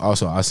clips.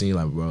 Also, I seen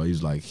like, bro, he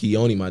was like,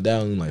 my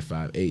dad was like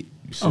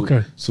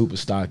 5'8". Super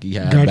stocky.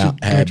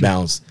 Had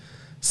bounce.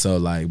 So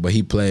like, but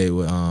he played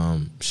with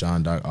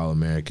Sean Dark,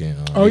 All-American.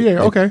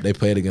 They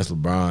played against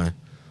LeBron.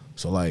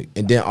 So like,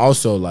 and then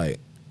also like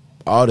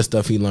all the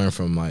stuff he learned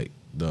from like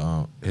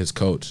his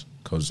coach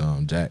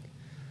Jack.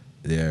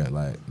 There,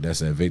 like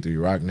that's at Victory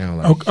Rock now.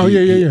 Like,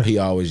 he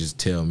always just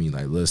tell me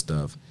like little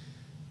stuff,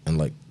 and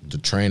like the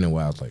training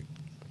wise, like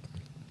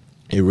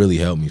it really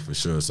helped me for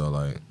sure. So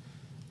like,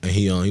 and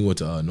he went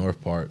to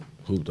North Park,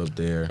 hooped up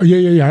there.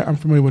 I'm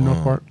familiar with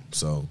North Park.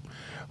 So,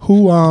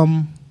 who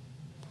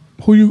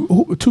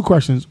 2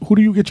 questions. Who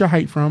do you get your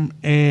height from?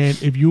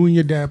 And if you and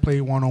your dad play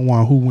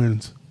 1-on-1, who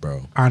wins?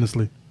 Bro,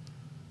 honestly.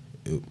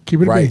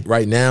 Keep it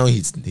right now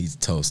he's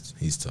toast.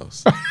 He's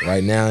toast.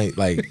 Right now,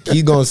 like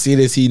he's gonna see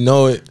this. He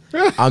know it.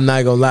 I'm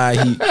not gonna lie.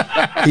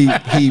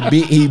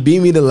 He beat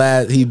me the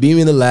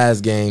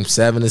last game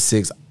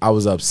 7-6. I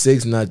was up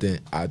 6-0.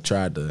 I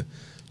tried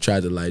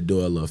to like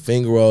do a little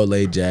finger roll,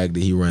 lay jag that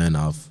he ran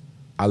off.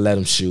 I let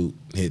him shoot.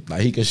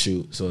 Like he can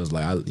shoot. So it's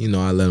like I let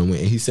him win.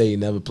 And he said he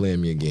never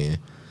playing me again.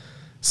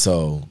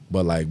 So,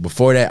 but like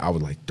before that, I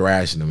was like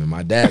thrashing him. And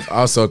my dad's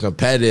also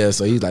competitive,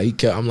 so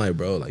I'm like,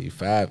 bro, like you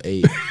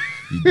 5'8".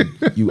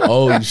 You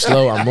old, you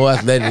slow. I'm more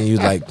athletic than you.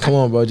 Like, come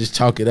on, bro, just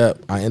chalk it up.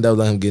 I end up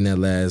letting him get in that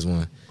last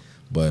one.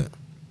 But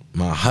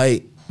my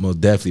height,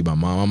 most definitely my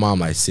mom. My mom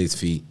like 6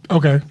 feet.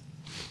 Okay.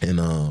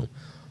 And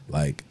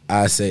like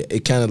I say,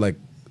 it kind of like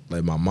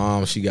my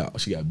mom. She got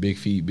big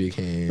feet, big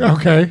hands.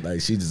 Okay. Like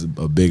she's just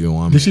a bigger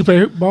woman. Did she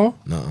play ball?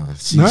 Nuh-uh.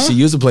 She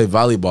used to play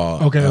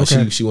volleyball.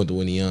 Okay. She went to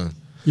Winnie Young.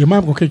 Your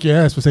mom gonna kick your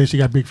ass for saying she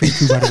got big feet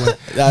too, by the way.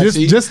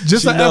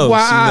 Just an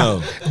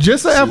FYI.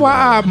 Just an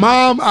FYI.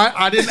 Mom,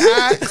 I didn't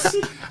ask.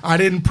 I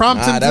didn't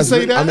prompt him to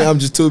say that. I mean, I'm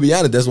just, to be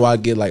honest, that's why I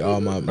get like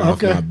all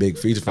my big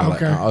features from.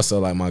 Like, also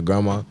like my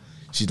grandma,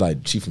 she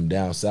from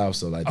down south,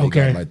 so like they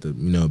got like the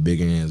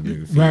bigger hands,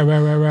 bigger feet. Right.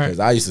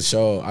 Because I used to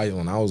show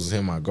when I was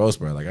in my growth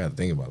spurt, like I had to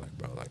think about like,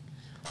 bro, like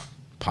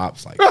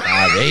Pop's like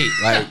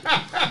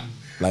 5'8",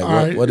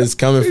 like what is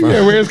coming from?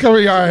 Yeah, where it's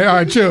coming? All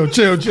right, chill.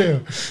 Yeah,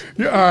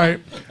 all right.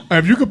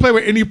 If you could play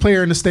with any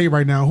player in the state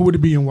right now, who would it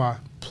be and why?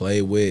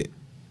 Play with.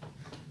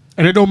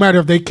 And it don't matter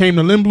if they came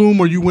to Lindblom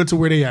or you went to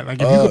where they at.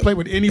 Like if you could play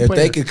with any player. If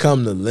they could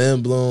come to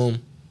Lindblom,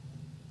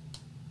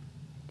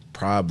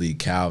 probably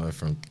Calvin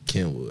from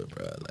Kenwood,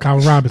 bro. Like,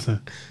 Calvin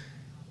Robinson.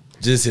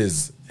 Just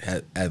his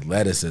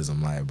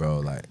athleticism, like, bro,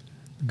 like.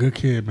 Good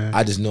kid, man.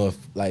 I just know if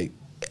like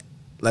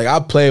I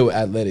play with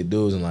athletic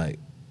dudes and like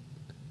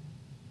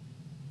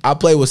I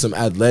play with some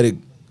athletic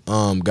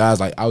guys.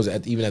 Like I was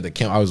even at the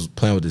camp, I was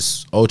playing with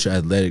this ultra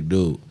athletic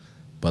dude,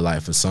 but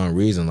like for some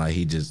reason, like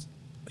he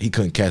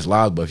couldn't catch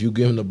lobs. But if you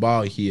give him the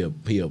ball, he'll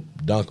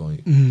dunk on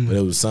you. Mm-hmm. But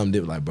it was something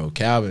different. Like, bro,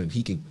 Calvin,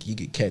 he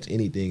could catch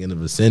anything in the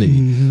vicinity.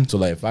 Mm-hmm. So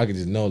like if I could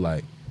just know,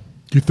 like,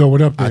 you throw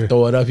it up there. I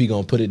throw it up, he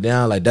gonna put it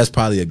down. Like that's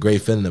probably a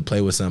great feeling to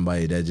play with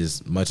somebody that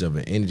just much of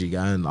an energy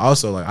guy. And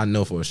also like I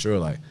know for sure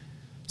like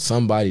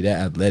somebody that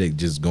athletic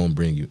just gonna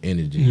bring you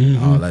energy and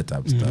all that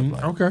type of stuff.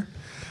 Like. Okay.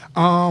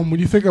 When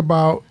you think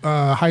about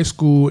high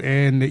school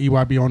and the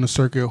EYB on the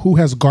circuit, who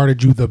has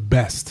guarded you the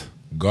best?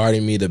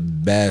 Guarding me the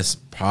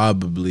best,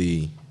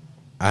 probably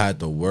I had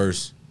the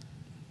worst.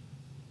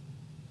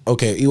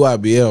 Okay,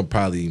 EYBL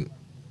probably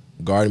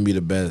guarding me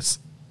the best.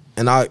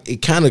 And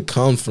it kind of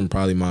comes from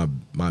probably my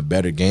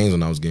better games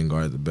when I was getting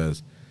guarded the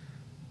best.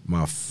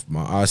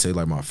 I say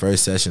like my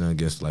first session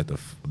against like the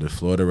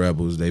Florida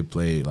Rebels, they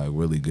played like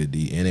really good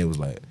D, and it was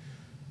like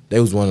they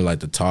was one of like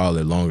the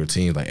taller, longer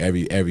teams. Like it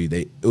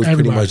was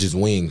pretty much just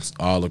wings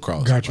all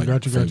across. Gotcha.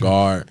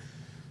 Guard,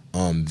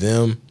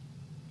 them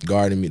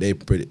guarding me.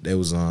 They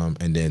was and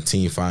then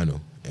team final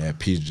at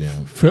Peach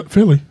Jam.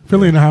 Philly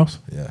in the house.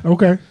 Yeah.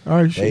 Okay.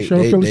 All right. Show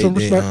Philly some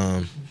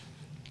respect.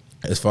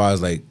 As far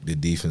as like the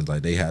defense,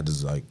 like they had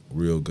this like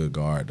real good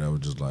guard that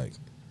was just like.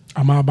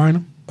 Ahmad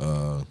Bynum.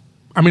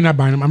 I mean not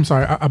Bynum. I'm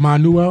sorry.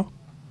 Ahmad Newell.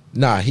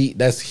 Nah, he's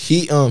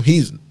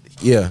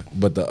yeah,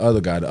 but the other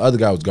guy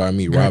was guarding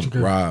me. Robert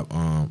Wright.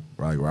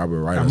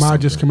 Ahmad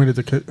just committed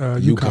to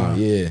UConn.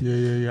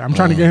 Yeah. I'm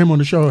trying to get him on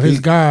the show. His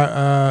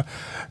guy,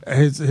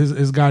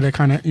 his guy that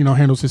kind of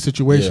handles his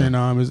situation.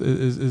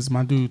 Is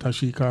my dude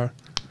Tashik Carr.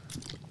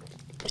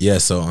 Yeah,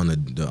 so on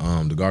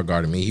the guard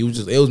guarding me, it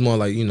was more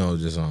like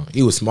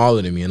he was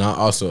smaller than me, and I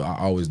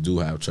always do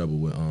have trouble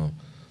with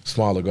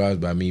smaller guards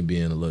by me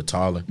being a little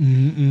taller,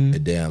 and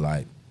then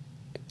like.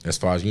 As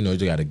far as you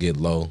got to get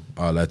low,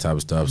 all that type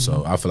of stuff.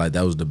 So I feel like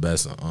that was the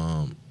best,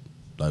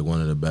 like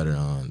one of the better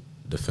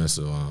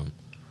defensive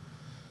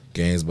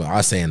games. But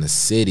I say in the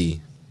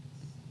city,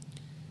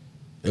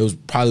 it was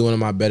probably one of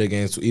my better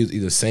games. It was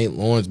either St.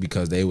 Lawrence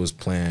because they was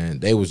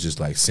just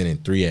like sending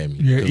 3 at me.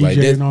 Yeah, like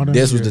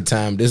this was the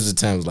time. This was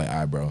the time. It was like, all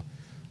right, bro,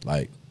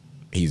 like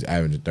he's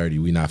averaging 30.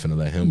 We not finna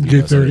let him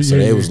get 30. So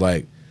it was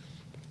like,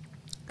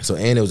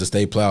 and it was the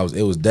state playoffs.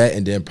 It was that,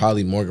 and then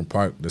probably Morgan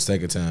Park the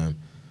second time.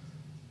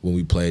 When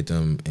we played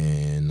them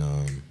in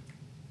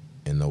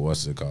in the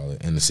what's it called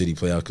it in the city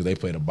playoffs because they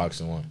played a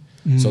boxing one.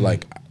 So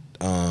like,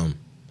 that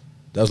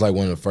was like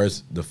one of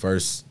the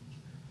first.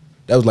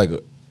 That was like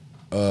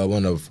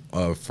one of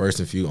first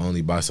and few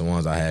only boxing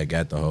ones I had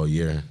got the whole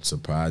year,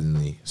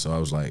 surprisingly. So I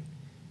was like,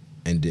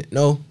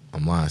 no,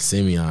 I'm lying.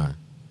 Simeon,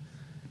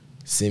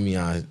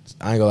 I ain't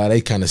gonna lie,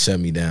 they kind of shut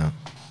me down.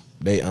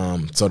 They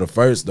so the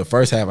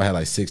first half I had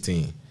like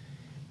 16,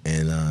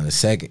 and the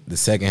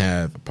second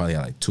half I probably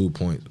had like 2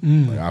 points.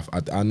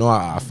 Like I know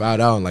I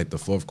fouled out in like the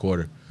fourth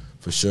quarter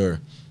for sure,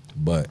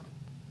 but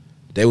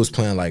they was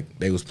playing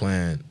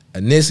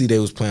initially they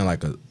was playing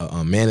like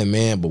a man to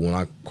man, but when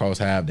I cross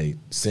half they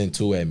sent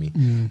two at me.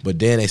 But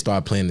then they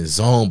started playing the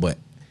zone, but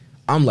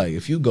I'm like,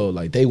 if you go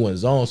like they went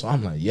zone, so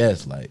I'm like,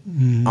 yes, like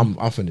I'm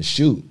finna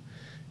shoot.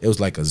 It was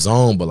like a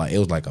zone, but like it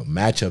was like a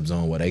matchup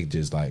zone where they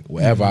just like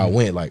wherever I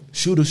went, like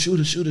shooter,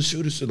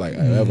 like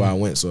wherever I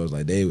went. So it was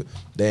like they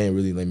didn't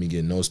really let me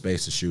get no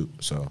space to shoot.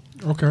 So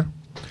okay,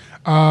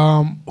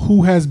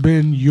 who has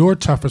been your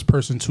toughest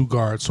person to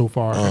guard so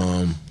far?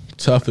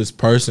 Toughest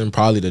person,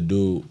 probably the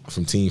dude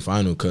from team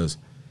final, cause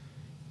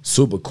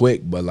super quick,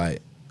 but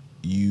like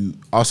you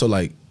also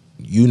like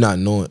you not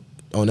knowing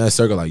on that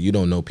circle, like you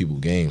don't know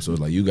people's games. So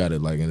it's like you gotta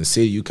like in the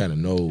city you kind of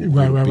know who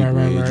people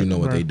is, you know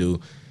what they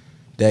do.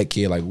 That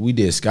kid, like we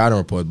did scouting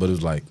report, but it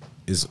was like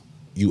it's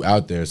you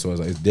out there, so it's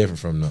like it's different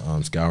from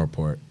the scout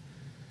report.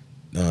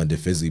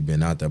 Defensively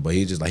been out there, but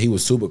he just like he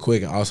was super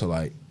quick and also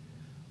like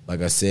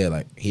I said,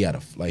 like he had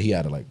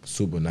a like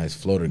super nice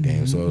floater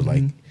game. So it was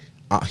like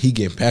he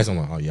getting past. I'm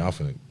like, oh yeah,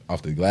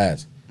 off the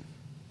glass.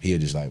 He'll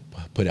just like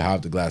put it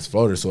off the glass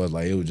floater. So it's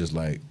like it was just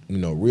like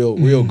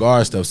real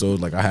guard stuff. So it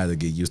was like I had to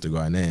get used to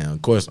guarding that. And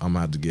of course, I'm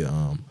gonna have to get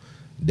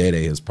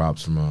Day his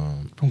props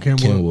from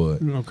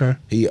Kenwood. Okay.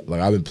 He like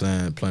I've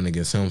been playing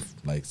against him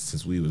like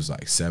since we was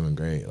like 7th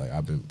grade. Like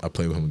I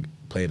played with him,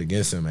 played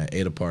against him at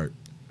Ada Park.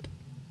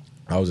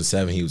 I was in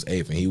 7, he was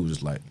 8th, and he was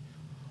just like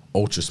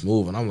ultra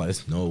smooth. And I'm like,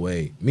 it's no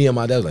way. Me and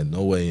my dad was like,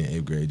 no way in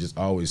 8th grade. Just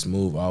always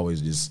smooth,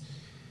 always just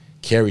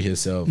carry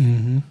himself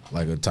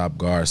like a top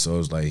guard. So it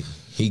was like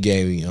he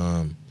gave me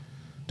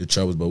the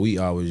troubles, but we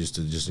always used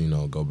to just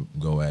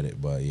go at it.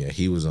 But yeah,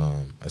 he was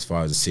as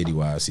far as the city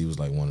wise, he was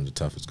like one of the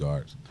toughest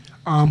guards.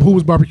 Who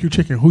was barbecue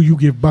chicken? Who you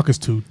give buckets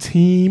to?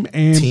 Team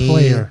and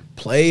player.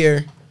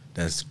 Player,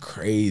 that's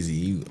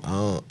crazy.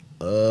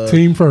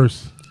 Team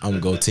first. I'm gonna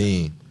go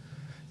team.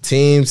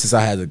 Team, since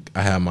I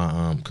had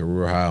my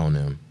career high on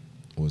them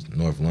was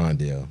North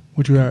Lawndale.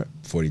 What you had?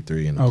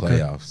 43 in the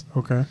playoffs.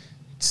 Okay.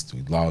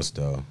 We lost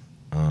though.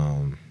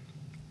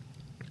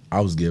 I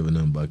was giving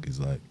them buckets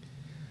like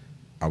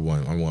I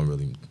wasn't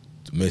really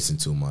missing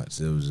too much.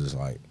 It was just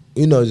like.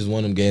 Just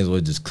one of them games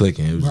was just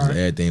clicking. It was just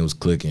everything was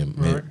clicking.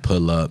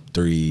 Pull up,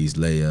 threes,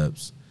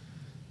 layups.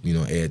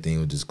 Everything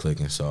was just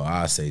clicking. So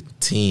I say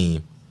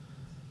team.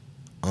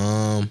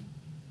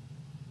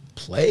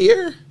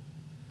 Player,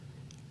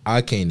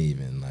 I can't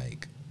even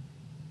like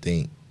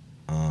think.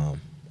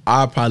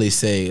 I'd probably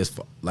say it's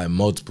like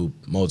multiple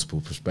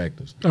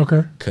perspectives.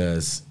 Okay.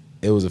 Cause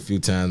it was a few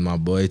times my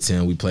boy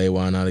Tim, we played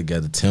one out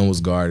together. Tim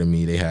was guarding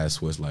me. They had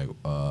switched like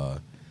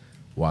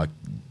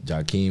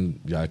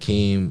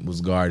Jakeem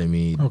was guarding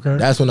me. Okay.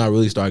 That's when I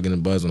really started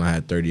getting buzz when I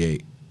had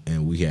 38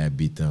 and we had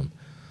beat them.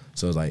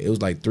 So it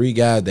was like 3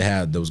 guys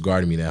that was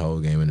guarding me that whole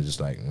game, and it was just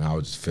like I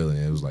was just feeling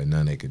it. It was like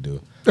nothing they could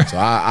do. So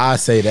I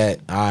say that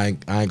I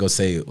ain't gonna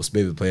say it was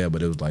favorite player,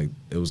 but it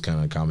was kind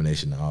of a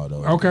combination of all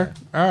those. Okay,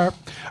 all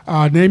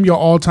right. Name your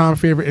all-time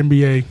favorite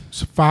NBA.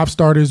 5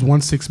 starters,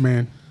 1 6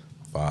 man.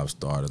 5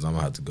 starters. I'm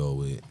gonna have to go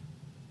with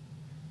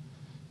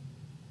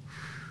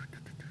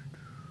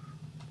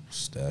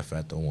Steph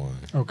at the 1.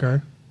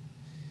 Okay.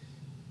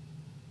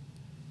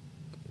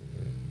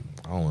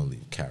 I don't want to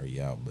leave Kyrie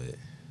out, but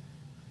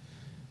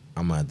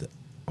I'm gonna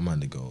have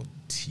to go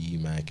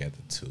T-Mac at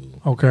the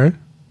 2. Okay.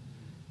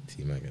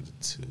 T-Mac at the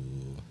 2.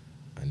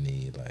 I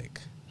need like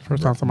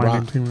first time somebody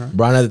named T-Mac.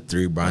 Brian at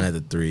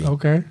the 3.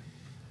 Okay.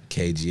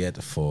 KG at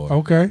the 4.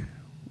 Okay.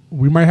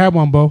 We might have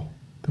one, Bo.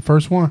 The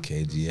first one.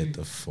 KG at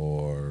the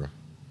 4.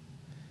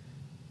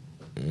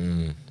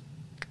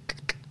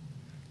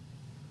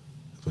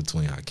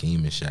 Between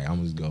Hakeem and Shaq,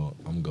 I'm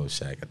gonna go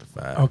Shaq at the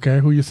 5. Okay,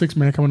 who your 6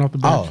 man coming off the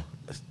bench?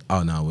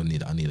 Oh no,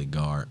 I need a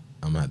guard.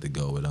 I'm gonna have to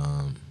go with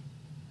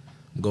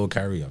go with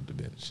Kyrie off the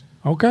bench.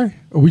 Okay,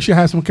 we should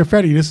have some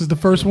confetti. This is the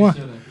first one.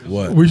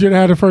 What? We should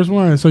have had the first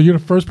one. So you're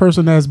the first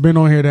person that's been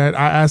on here that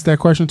I asked that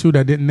question to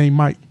that didn't name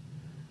Mike.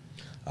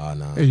 Oh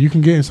no, you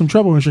can get in some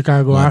trouble in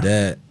Chicago.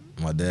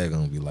 My dad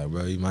gonna be like,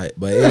 bro, you might,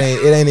 but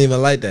it ain't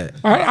even like that.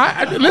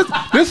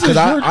 This is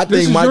your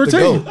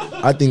team.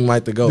 I think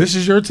Mike the GOAT. This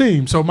is your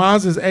team. So mine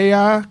is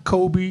AI,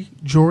 Kobe,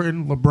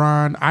 Jordan,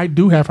 LeBron. I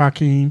do have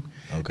Hakeem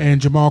and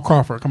Jamal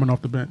Crawford coming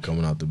off the bench.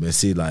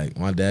 See, like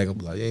my dad gonna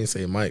be like, you ain't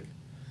say Mike.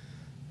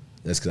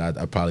 That's because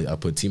I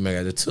put T-Mac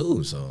at the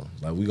 2, so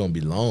like we gonna be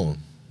long.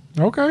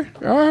 Okay,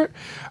 all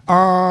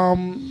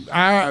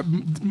right.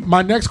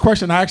 My next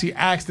question I actually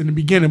asked in the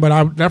beginning, but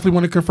I definitely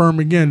want to confirm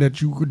again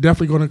that you were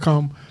definitely going to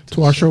come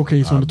to our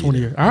showcase on the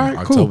 28th. All right,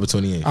 October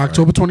cool. 28th.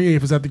 October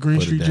 28th is at the Green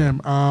Put it Street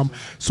down. Gym.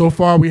 So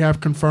far we have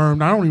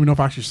confirmed. I don't even know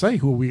if I should say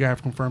who we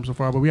have confirmed so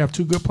far, but we have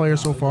 2 good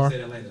players so far.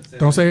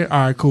 Don't say it.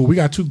 All right, cool. We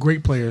got 2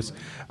 great players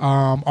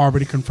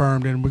already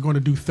confirmed, and we're going to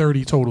do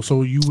 30 total.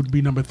 So you would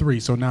be number 3.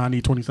 So now I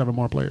need 27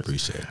 more players.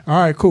 Appreciate it. All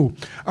right, cool.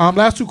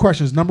 Last 2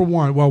 questions. Number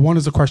 1. Well, one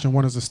is a question.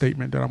 One is a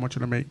statement that I want you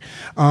to make.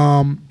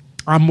 I'm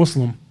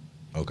Muslim.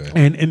 Okay.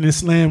 And in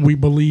Islam, we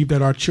believe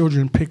that our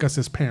children pick us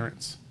as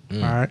parents. All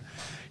right.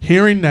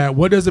 Hearing that,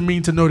 what does it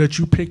mean to know that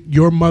you pick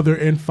your mother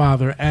and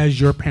father as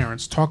your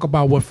parents? Talk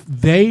about what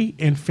they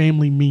and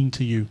family mean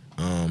to you.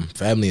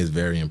 Family is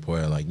very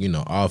important. Like, you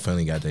know, all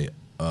family got their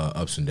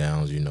ups and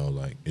downs, you know,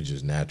 like it's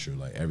just natural.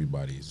 Like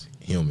everybody's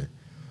human.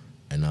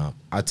 And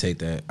I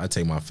take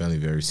my family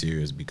very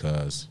serious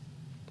because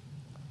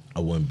I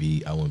wouldn't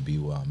be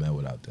where I'm at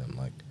without them.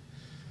 Like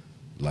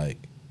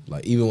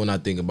even when I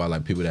think about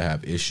like people that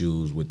have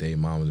issues with their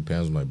mom and their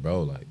parents, I'm like,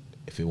 bro, like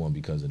if it wasn't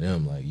because of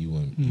them, like you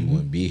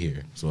wouldn't be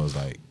here. So it's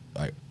like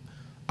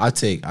I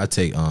take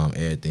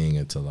everything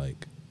into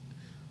like,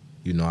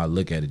 you know, I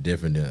look at it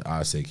different than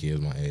I say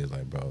kids my age,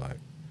 like bro, like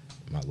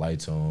my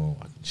lights on,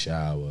 I can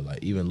shower,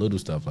 like even little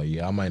stuff. Like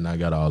yeah, I might not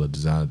got all the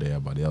designer that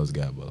everybody else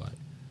got, but like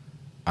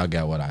I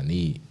got what I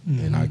need,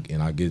 and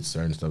I get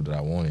certain stuff that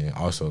I want, and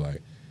also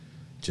like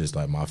just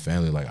like my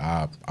family, like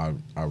I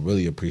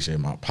really appreciate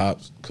my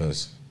pops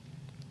because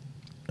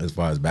as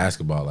far as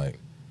basketball, like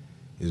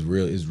it's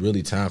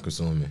really time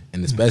consuming,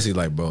 and especially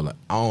like bro, like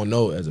I don't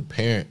know as a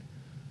parent.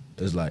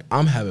 It's like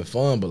I'm having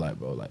fun, but like,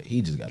 bro, like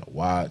he just gotta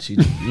watch. He,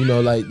 just, you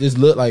know, like this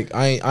look like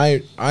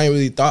I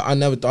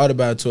never thought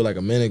about it till like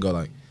a minute ago.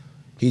 Like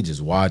he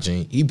just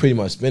watching. He pretty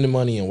much spending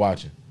money and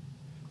watching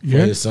for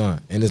his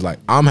son, and it's like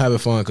I'm having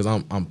fun because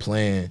I'm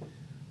playing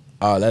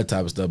all that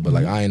type of stuff. But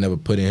like I ain't never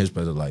put in his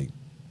presence like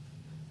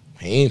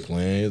he ain't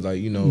playing. It's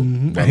like you know,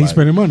 and but, he's like,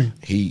 spending money.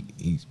 He's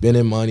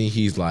spending money.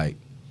 He's like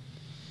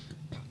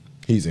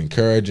he's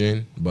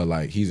encouraging, but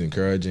like he's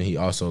encouraging. He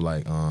also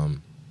like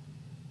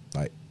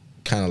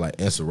kind of like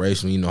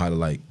inspirational. You know how to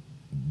like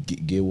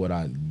get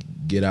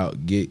out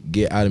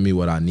of me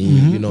what I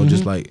need. You know,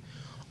 just like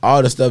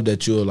all the stuff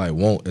that you'll like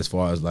want as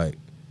far as like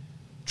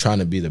trying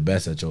to be the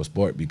best at your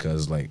sport.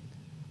 Because like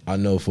I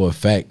know for a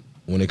fact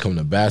when it comes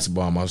to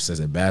basketball, my success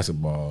at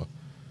basketball,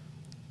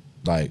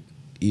 like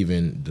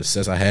even the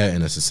success I had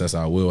and the success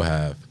I will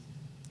have,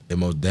 it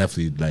most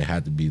definitely like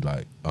had to be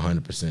like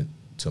 100%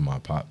 to my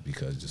pop,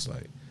 because just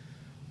like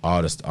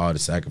all the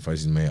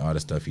sacrifices he made, all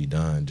the stuff he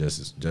done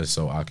just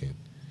so I can,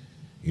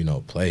 you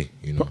know, play,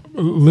 you know.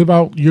 Live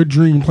out your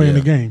dream playing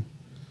the game.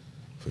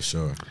 For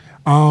sure.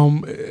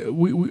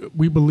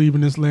 We believe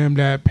in Islam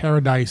that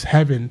paradise,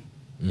 heaven,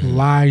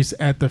 lies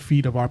at the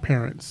feet of our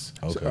parents,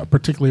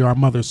 particularly our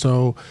mother.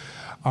 So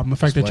the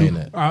fact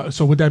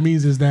so what that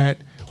means is that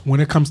when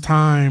it comes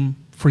time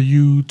for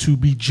you to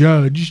be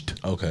judged,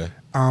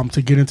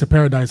 to get into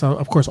paradise,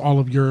 of course, all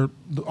of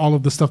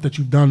the stuff that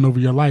you've done over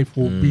your life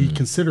will be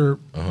considered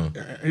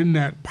in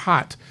that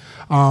pot.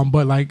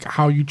 But like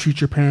how you treat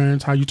your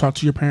parents, how you talk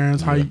to your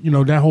parents, how you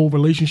know that whole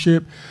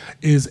relationship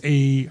is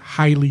a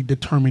highly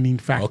determining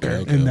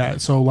factor in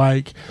that. So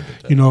like,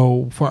 you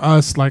know, for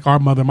us, like our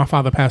mother, my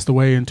father passed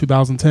away in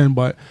 2010,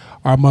 but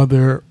our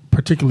mother,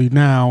 particularly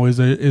now, is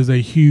a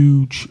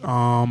huge.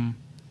 I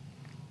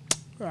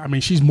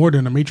mean, she's more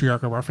than a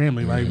matriarch of our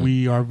family. Like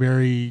we are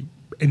very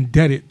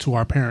indebted to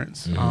our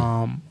parents.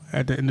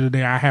 At the end of the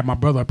day, I had my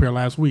brother up here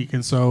last week,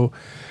 and so,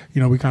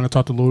 you know, we kind of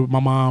talked a little. My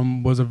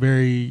mom was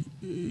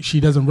she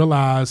doesn't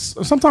realize,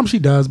 sometimes she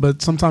does,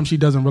 but sometimes she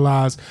doesn't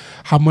realize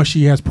how much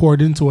she has poured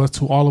into us,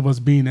 to all of us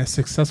being as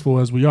successful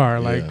as we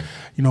are. Like,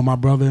 you know, my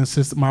brother and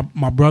sister,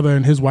 my brother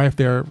and his wife,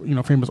 they're, you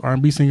know, famous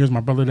R&B singers.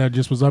 My brother that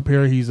just was up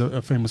here, he's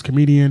a famous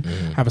comedian.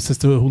 I have a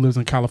sister who lives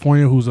in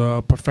California who's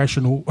a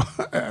professional,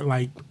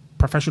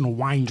 professional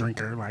wine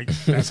drinker, like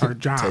that's her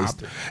job.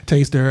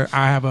 Taster.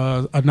 I have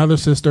another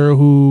sister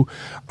who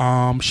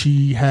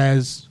she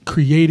has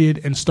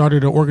created and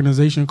started an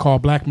organization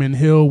called Black Men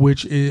Hill,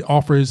 which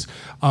offers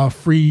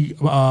free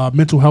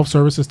mental health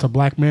services to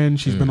black men.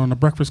 She's been on the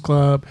Breakfast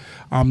Club.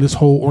 This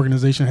whole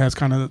organization has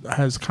kind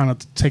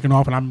of taken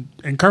off, and I'm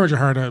encouraging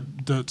her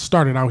to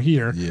start it out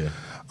here.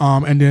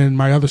 And then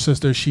my other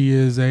sister,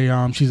 she's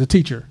a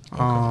teacher.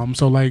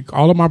 So like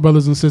all of my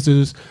brothers and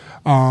sisters,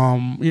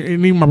 and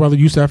even my brother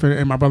Yusuf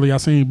and my brother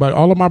Yasin, but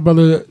all of my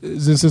brothers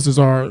and sisters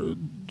are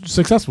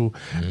successful.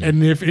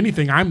 And if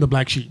anything, I'm the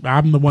black sheep.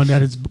 I'm the one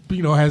that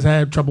has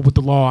had trouble with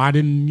the law. I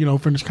didn't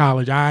finish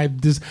college.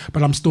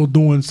 But I'm still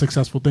doing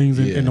successful things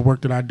in the work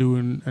that I do,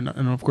 and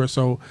of course,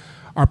 so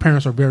our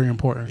parents are very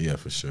important. Yeah,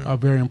 for sure.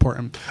 Very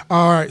important.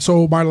 All right,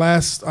 so my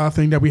last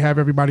thing that we have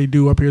everybody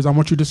do up here is I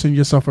want you to send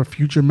yourself a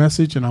future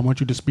message, and I want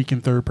you to speak in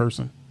third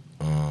person.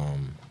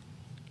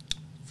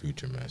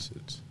 Future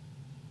message.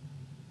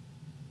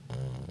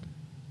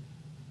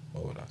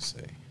 What would I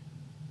say?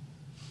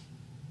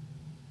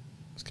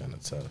 It's kind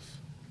of tough.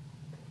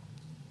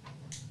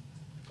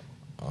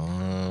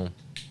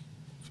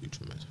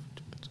 Future message.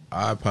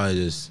 I probably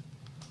just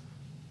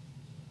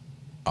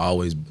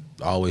always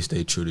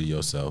stay true to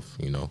yourself.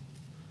 You know.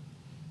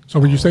 So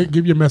when you say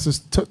give your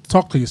message,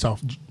 talk to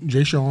yourself.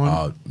 Je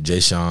Shawn. Je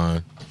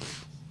Shawn.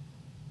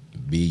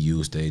 Be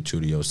you. Stay true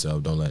to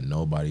yourself. Don't let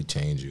nobody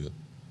change you.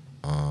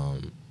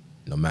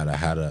 No matter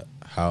how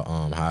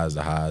highs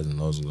the highs and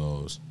lows the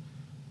lows.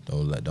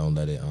 Don't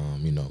let it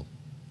you know,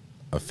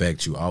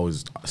 affect you.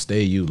 Always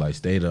stay you. Like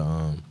stay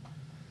the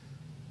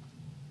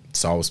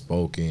soft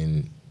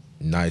spoken,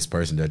 nice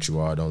person that you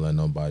are. Don't let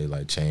nobody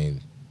like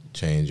change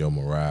your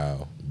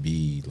morale.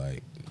 Be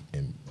like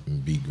and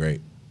be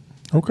great.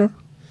 Okay.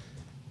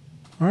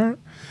 All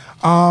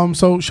right.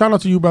 So shout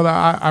out to you, brother.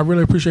 I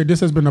really appreciate it. This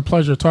has been a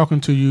pleasure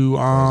talking to you.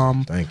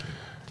 Thank you.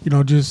 You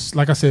know, just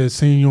like I said,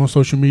 seeing you on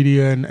social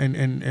media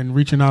and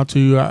reaching out to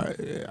you,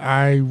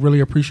 I really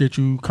appreciate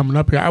you coming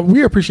up here.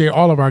 We appreciate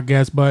all of our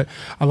guests, but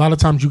a lot of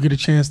times you get a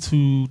chance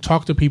to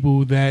talk to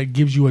people that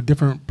gives you a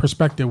different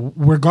perspective,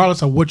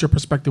 regardless of what your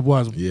perspective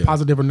was,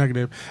 positive or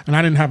negative. And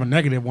I didn't have a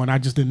negative one. I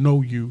just didn't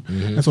know you.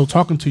 And so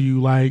talking to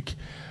you, like,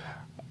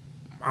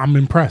 I'm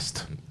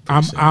impressed.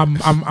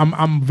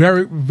 I'm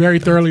very, very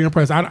thoroughly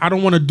impressed. I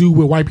don't want to do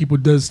what white people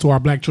does to our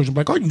black children.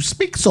 Like, oh, you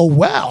speak so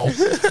well.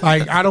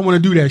 Like, I don't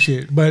want to do that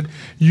shit. But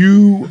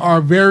you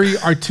are very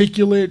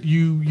articulate.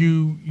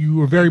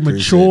 You are very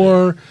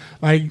mature.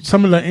 Like,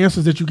 some of the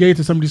answers that you gave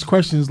to some of these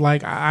questions,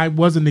 like, I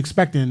wasn't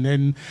expecting.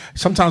 And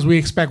sometimes we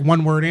expect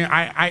one word.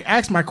 I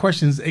ask my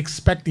questions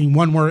expecting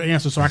one word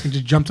answer so I can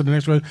just jump to the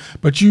next one.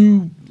 But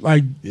you,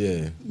 like,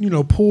 you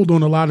know, pulled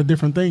on a lot of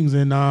different things.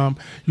 And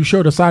you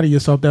showed a side of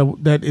yourself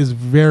that is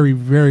very,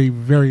 very,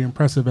 very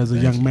impressive as a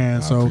young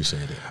man. So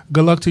appreciate it.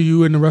 Good luck to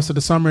you in the rest of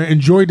the summer.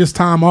 Enjoy this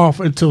time off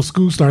until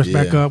school starts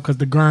back up, because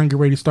the grind get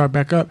ready to start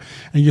back up.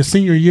 And your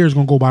senior year is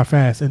going to go by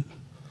fast. And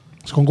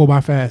it's going to go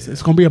by fast.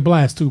 It's going to be a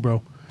blast too,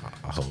 bro.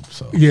 I hope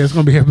so. Yeah, it's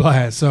gonna be a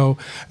blast. So,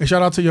 and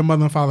shout out to your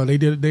mother and father.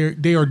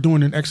 They are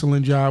doing an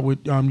excellent job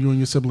with you and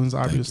your siblings,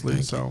 obviously.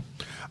 Thank you.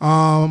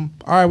 All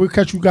right, we'll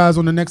catch you guys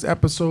on the next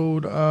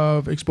episode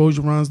of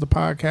Exposure Runs, the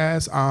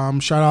podcast.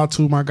 Shout out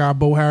to my guy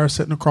Bo Harris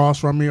sitting across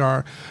from me,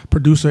 our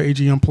producer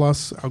AGM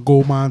Plus,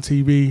 Goldmine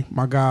TV,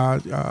 my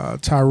guy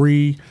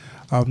Tyree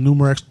of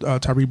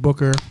Numerex, Tyree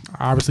Booker,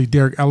 obviously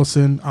Derek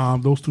Ellison.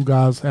 Those two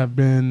guys have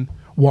been.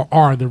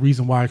 Are the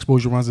reason why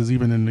Exposure Runs is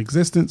even in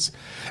existence.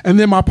 And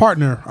then my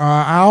partner.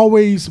 I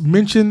always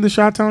mention the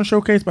Chi-Town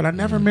Showcase, but I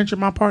never mention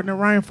my partner,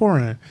 Ryan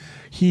Foran.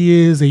 He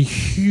is a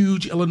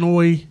huge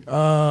Illinois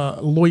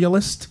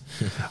loyalist,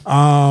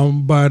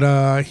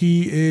 but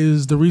he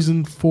is the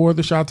reason for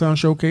the Chi-Town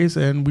Showcase,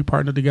 and we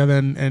partnered together,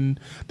 and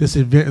this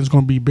event is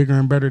going to be bigger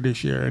and better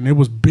this year. And it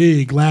was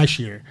big last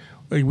year.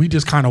 We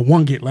just kind of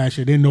won it last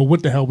year. Didn't know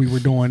what the hell we were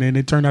doing, and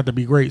it turned out to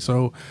be great.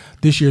 So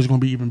this year is going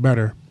to be even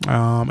better.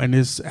 And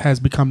this has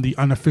become the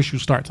unofficial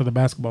start to the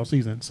basketball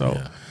season. So,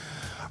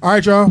 all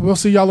right, y'all. We'll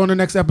see y'all on the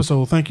next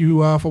episode. Thank you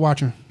for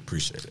watching.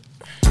 Appreciate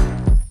it.